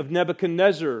greed of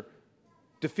Nebuchadnezzar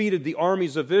defeated the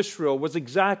armies of Israel was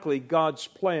exactly God's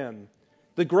plan.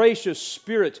 The gracious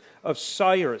spirit of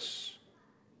Cyrus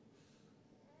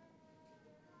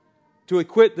to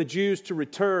equip the Jews to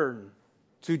return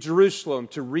to Jerusalem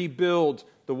to rebuild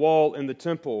the wall and the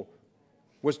temple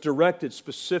was directed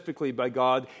specifically by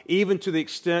God, even to the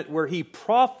extent where He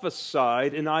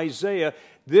prophesied in Isaiah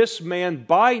this man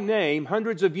by name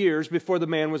hundreds of years before the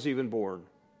man was even born.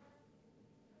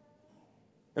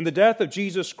 And the death of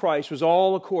Jesus Christ was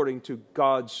all according to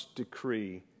God's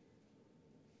decree.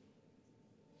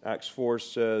 Acts 4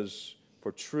 says,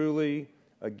 "For truly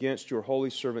against your holy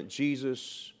servant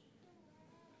Jesus,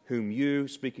 whom you,"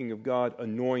 speaking of God,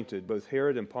 "anointed, both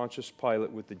Herod and Pontius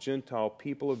Pilate with the Gentile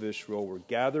people of Israel were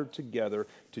gathered together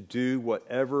to do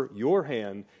whatever your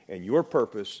hand and your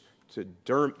purpose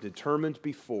determined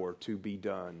before to be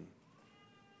done."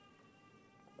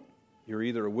 You're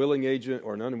either a willing agent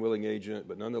or an unwilling agent,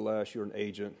 but nonetheless, you're an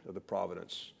agent of the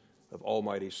providence of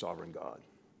Almighty Sovereign God.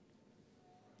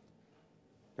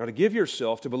 Now, to give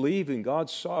yourself to believe in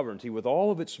God's sovereignty with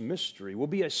all of its mystery will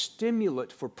be a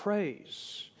stimulant for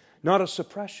praise, not a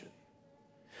suppression.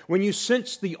 When you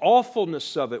sense the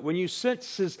awfulness of it, when you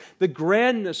sense the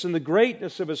grandness and the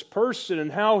greatness of His person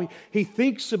and how He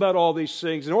thinks about all these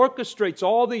things and orchestrates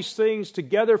all these things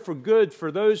together for good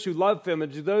for those who love Him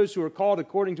and to those who are called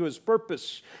according to His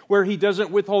purpose, where He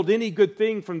doesn't withhold any good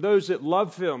thing from those that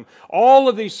love Him. All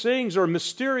of these things are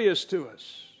mysterious to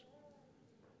us,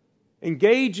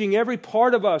 engaging every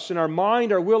part of us in our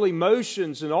mind, our will,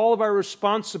 emotions, and all of our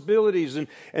responsibilities.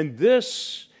 And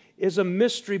this is a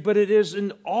mystery, but it is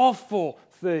an awful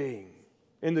thing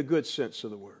in the good sense of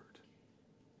the word.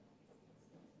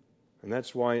 And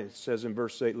that's why it says in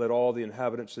verse 8, "Let all the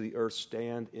inhabitants of the earth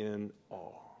stand in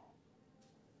awe."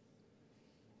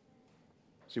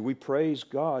 See, we praise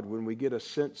God when we get a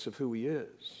sense of who He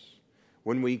is,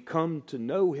 when we come to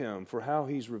know Him for how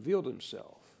He's revealed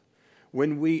Himself,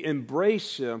 when we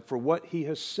embrace Him for what He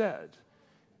has said,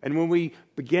 and when we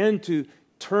begin to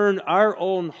turn our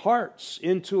own hearts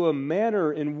into a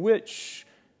manner in which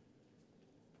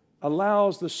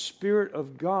allows the Spirit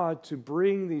of God to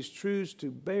bring these truths to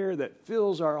bear, that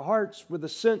fills our hearts with a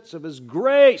sense of His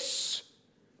grace,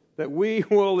 that we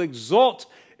will exult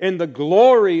in the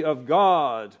glory of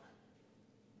God,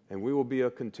 and we will be a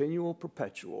continual,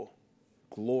 perpetual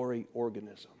glory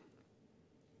organism.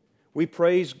 We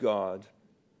praise God,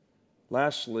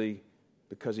 lastly,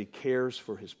 because He cares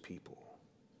for His people.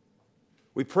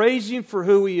 We praise Him for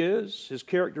who He is, His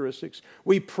characteristics.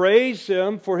 We praise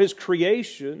Him for His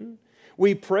creation.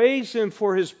 We praise Him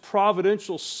for His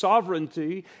providential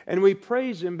sovereignty. And we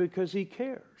praise Him because He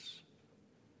cares.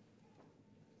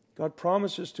 God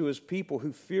promises to His people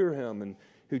who fear Him and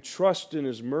who trust in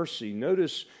His mercy.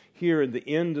 Notice here in the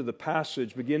end of the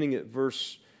passage, beginning at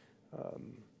verse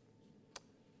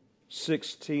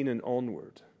 16 and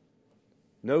onward.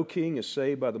 "No king is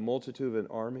saved by the multitude of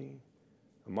an army.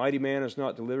 A mighty man is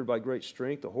not delivered by great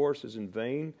strength. The horse is in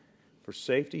vain for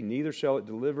safety, neither shall it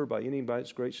deliver by any by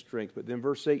its great strength." But then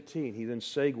verse 18, he then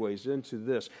segues into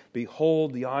this.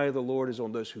 "Behold, the eye of the Lord is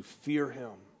on those who fear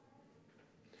Him,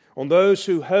 on those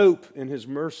who hope in His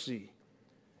mercy,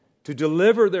 to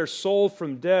deliver their soul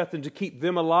from death and to keep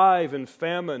them alive in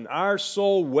famine." Our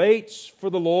soul waits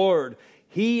for the Lord.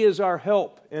 He is our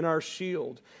help and our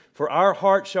shield. "For our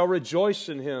heart shall rejoice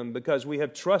in Him, because we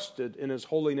have trusted in His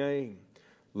holy name.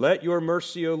 Let your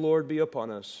mercy, O Lord, be upon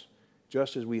us,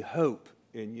 just as we hope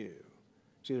in you."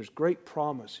 See, there's great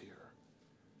promise here.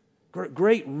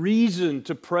 Great reason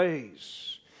to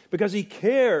praise, because He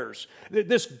cares.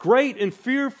 This great and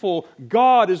fearful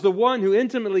God is the one who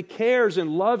intimately cares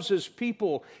and loves His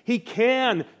people. He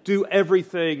can do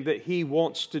everything that He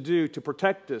wants to do to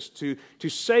protect us, to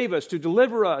save us, to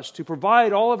deliver us, to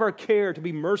provide all of our care, to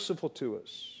be merciful to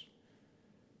us,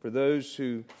 for those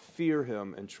who fear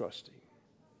Him and trust Him.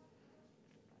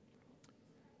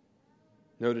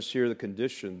 Notice here the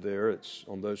condition there. It's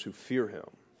on those who fear Him.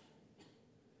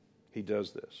 He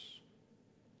does this.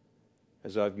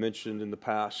 As I've mentioned in the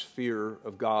past, fear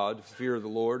of God, fear of the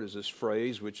Lord is this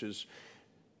phrase which is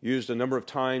used a number of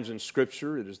times in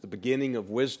Scripture. It is the beginning of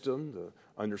wisdom, the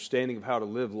understanding of how to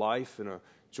live life in a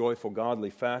joyful, godly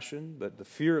fashion. But the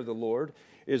fear of the Lord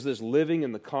is this living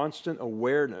in the constant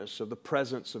awareness of the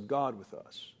presence of God with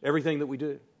us. Everything that we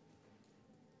do.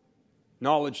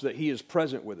 Knowledge that He is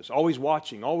present with us, always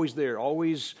watching, always there,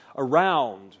 always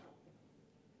around.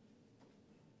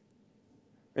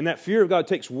 And that fear of God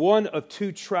takes one of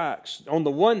two tracks. On the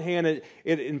one hand,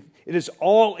 it is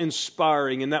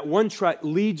all-inspiring, and that one track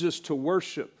leads us to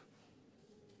worship.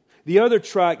 The other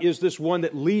track is this one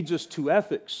that leads us to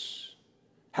ethics,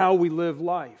 how we live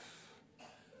life.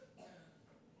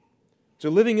 So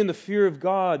living in the fear of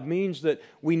God means that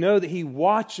we know that He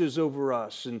watches over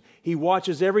us and He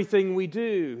watches everything we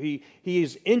do. He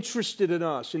is interested in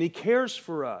us and He cares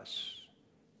for us.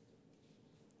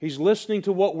 He's listening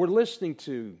to what we're listening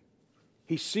to.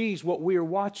 He sees what we are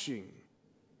watching.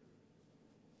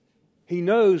 He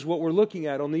knows what we're looking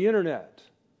at on the internet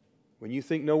when you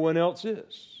think no one else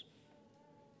is.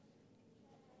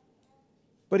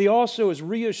 But He also is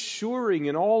reassuring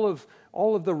in all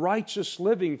of the righteous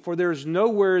living, for there's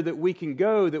nowhere that we can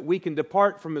go that we can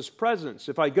depart from His presence.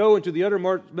 If I go into the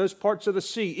uttermost parts of the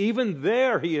sea, even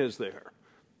there He is there,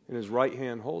 and His right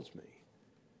hand holds me.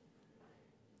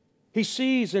 He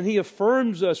sees and He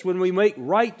affirms us when we make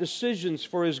right decisions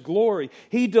for His glory.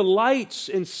 He delights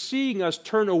in seeing us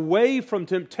turn away from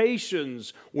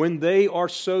temptations when they are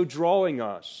so drawing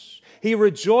us. He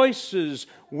rejoices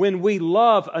when we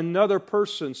love another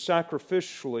person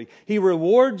sacrificially. He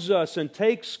rewards us and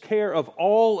takes care of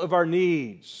all of our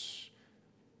needs.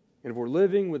 And if we're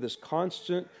living with this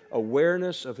constant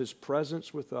awareness of His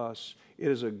presence with us,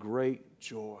 it is a great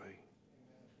joy.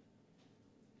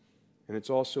 And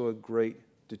it's also a great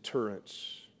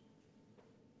deterrence.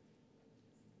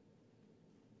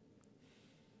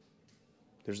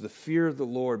 There's the fear of the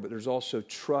Lord, but there's also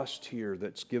trust here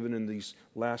that's given in these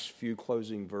last few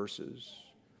closing verses.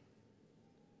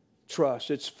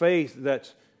 Trust. It's faith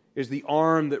that is the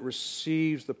arm that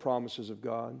receives the promises of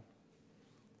God.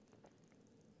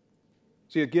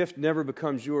 See, a gift never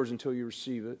becomes yours until you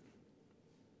receive it.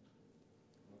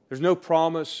 There's no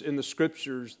promise in the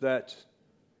Scriptures that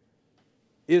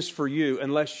is for you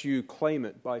unless you claim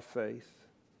it by faith.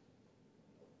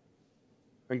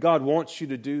 And God wants you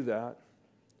to do that.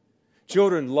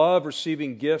 Children love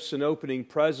receiving gifts and opening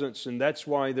presents, and that's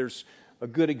why there's a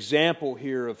good example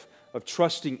here of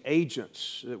trusting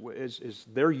agents. Is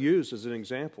they're used as an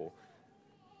example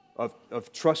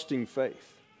of trusting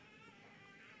faith.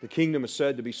 The kingdom is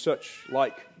said to be such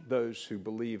like those who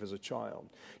believe as a child.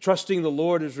 Trusting the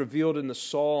Lord is revealed in the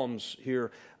Psalms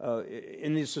here,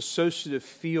 in this associative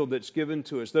field that's given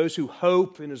to us. Those who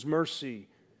hope in His mercy,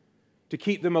 to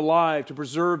keep them alive, to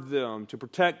preserve them, to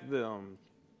protect them,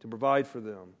 to provide for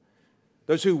them.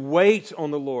 Those who wait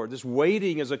on the Lord. This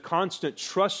waiting is a constant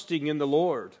trusting in the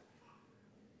Lord,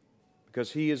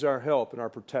 because He is our help and our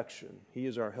protection. He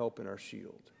is our help and our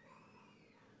shield.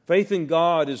 Faith in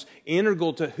God is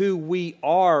integral to who we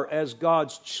are as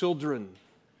God's children.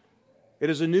 It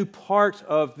is a new part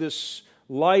of this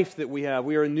life that we have.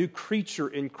 We are a new creature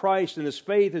in Christ, and this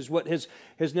faith is what has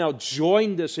now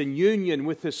joined us in union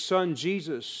with His Son,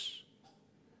 Jesus.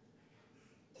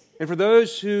 And for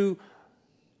those who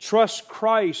trust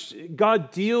Christ,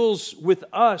 God deals with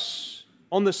us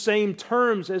on the same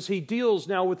terms as He deals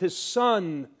now with His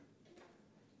Son.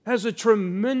 It has a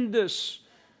tremendous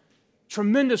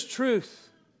truth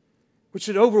which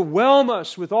should overwhelm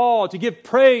us with awe, to give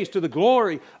praise to the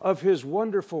glory of His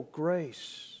wonderful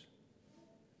grace.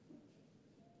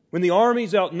 When the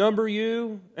armies outnumber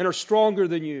you and are stronger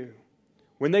than you,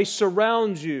 when they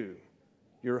surround you,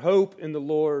 your hope in the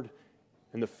Lord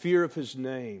and the fear of His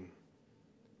name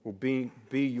will be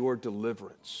your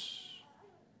deliverance.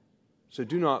 So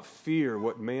do not fear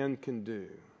what man can do,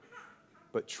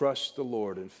 but trust the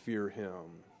Lord and fear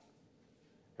Him.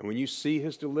 And when you see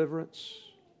His deliverance,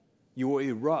 you will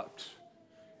erupt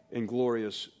in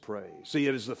glorious praise. See,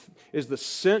 it is the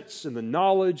sense and the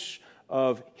knowledge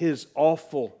of His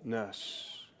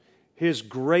awfulness, His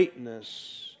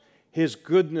greatness, His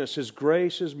goodness, His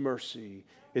grace, His mercy,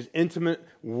 His intimate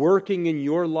working in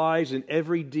your lives in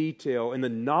every detail. And the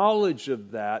knowledge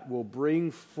of that will bring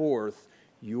forth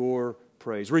your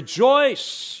praise.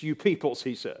 Rejoice, you peoples,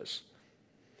 He says.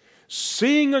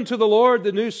 Sing unto the Lord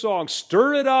the new song.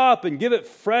 Stir it up and give it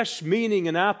fresh meaning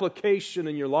and application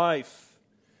in your life.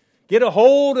 Get a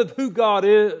hold of who God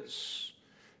is.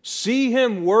 See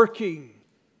Him working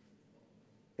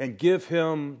and give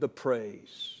Him the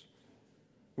praise.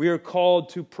 We are called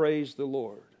to praise the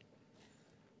Lord.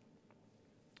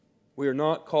 We are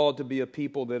not called to be a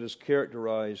people that is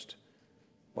characterized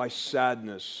by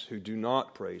sadness who do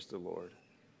not praise the Lord,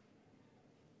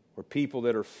 or people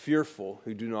that are fearful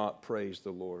who do not praise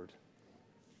the Lord,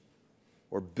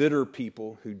 or bitter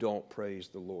people who don't praise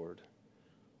the Lord,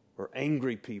 or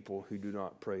angry people who do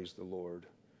not praise the Lord,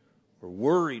 or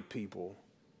worried people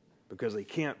because they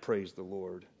can't praise the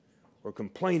Lord, or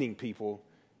complaining people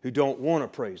who don't want to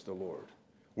praise the Lord.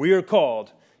 We are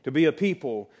called to be a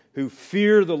people who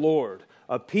fear the Lord,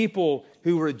 a people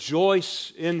who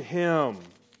rejoice in Him,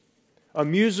 a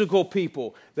musical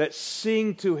people that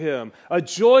sing to Him, a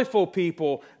joyful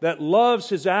people that loves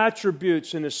His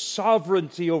attributes and His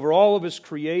sovereignty over all of His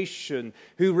creation,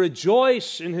 who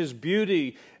rejoice in His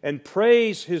beauty and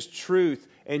praise His truth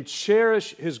and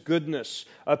cherish His goodness,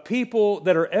 a people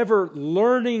that are ever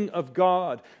learning of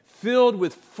God, filled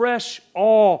with fresh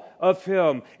awe of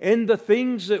Him and the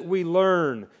things that we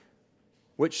learn,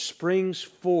 which springs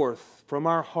forth from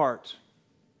our heart,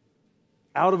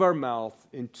 out of our mouth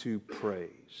into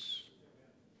praise.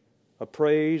 A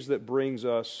praise that brings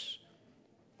us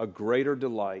a greater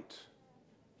delight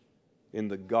in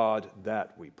the God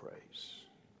that we praise.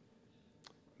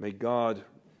 May God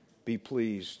be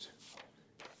pleased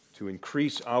to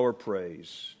increase our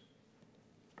praise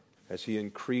as He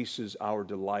increases our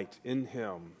delight in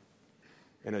Him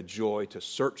and a joy to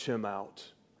search Him out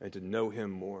and to know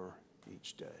Him more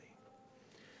each day.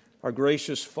 Our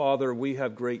gracious Father, we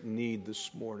have great need this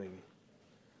morning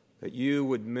that You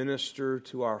would minister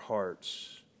to our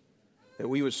hearts, that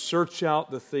we would search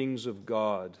out the things of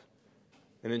God,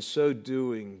 and in so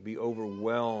doing be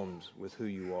overwhelmed with who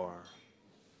You are.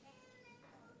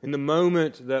 In the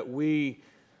moment that we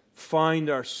find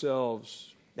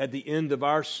ourselves at the end of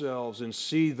ourselves and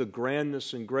see the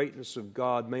grandness and greatness of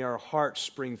God, may our hearts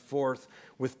spring forth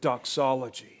with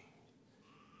doxology.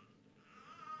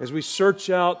 As we search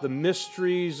out the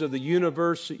mysteries of the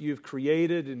universe that You've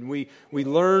created and we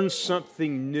learn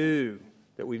something new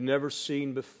that we've never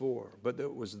seen before, but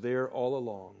that was there all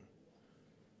along,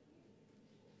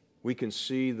 we can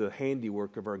see the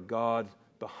handiwork of our God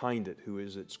behind it, who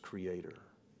is its creator.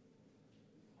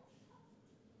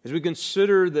 As we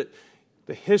consider that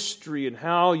the history and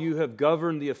how You have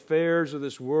governed the affairs of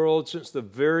this world since the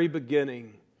very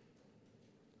beginning,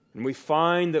 and we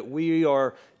find that we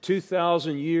are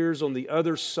 2,000 years on the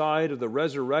other side of the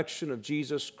resurrection of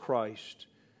Jesus Christ,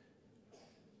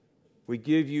 we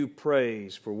give You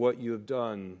praise for what You have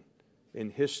done in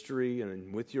history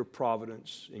and with Your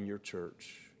providence in Your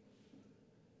church.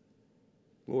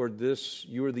 Lord,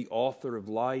 You are the author of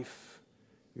life.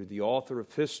 You're the author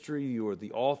of history. You are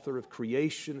the author of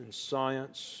creation and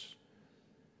science.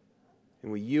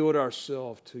 And we yield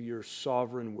ourselves to Your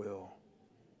sovereign will,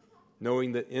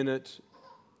 knowing that in it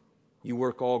You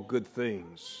work all good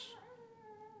things.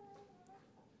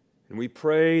 And we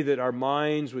pray that our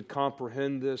minds would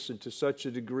comprehend this, and to such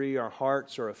a degree our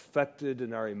hearts are affected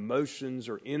and our emotions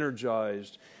are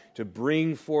energized to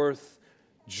bring forth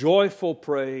joyful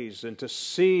praise and to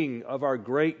sing of our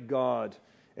great God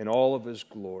in all of His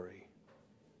glory.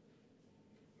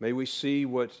 May we see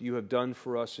what You have done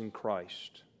for us in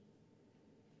Christ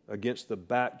against the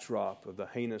backdrop of the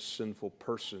heinous sinful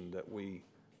person that we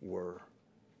were.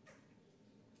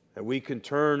 That we can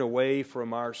turn away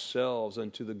from ourselves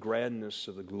unto the grandness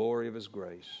of the glory of His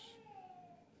grace.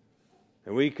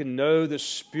 And we can know the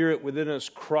Spirit within us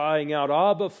crying out,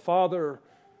 Abba, Father,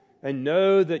 and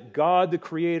know that God the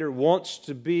Creator wants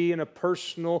to be in a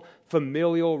personal,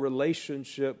 familial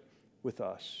relationship with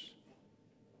us.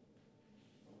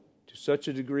 To such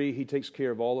a degree, He takes care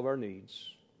of all of our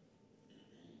needs,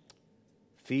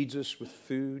 feeds us with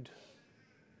food,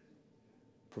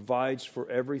 provides for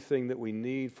everything that we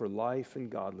need for life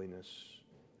and godliness,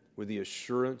 with the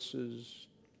assurances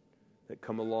that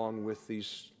come along with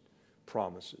these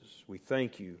promises. We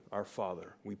thank You, our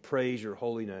Father. We praise Your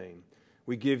holy name.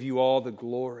 We give You all the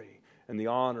glory and the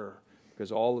honor,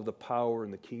 because all of the power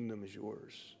and the kingdom is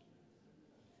Yours.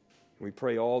 We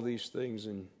pray all these things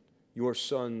in Your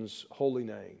Son's holy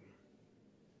name,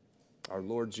 our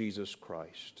Lord Jesus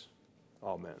Christ.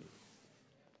 Amen.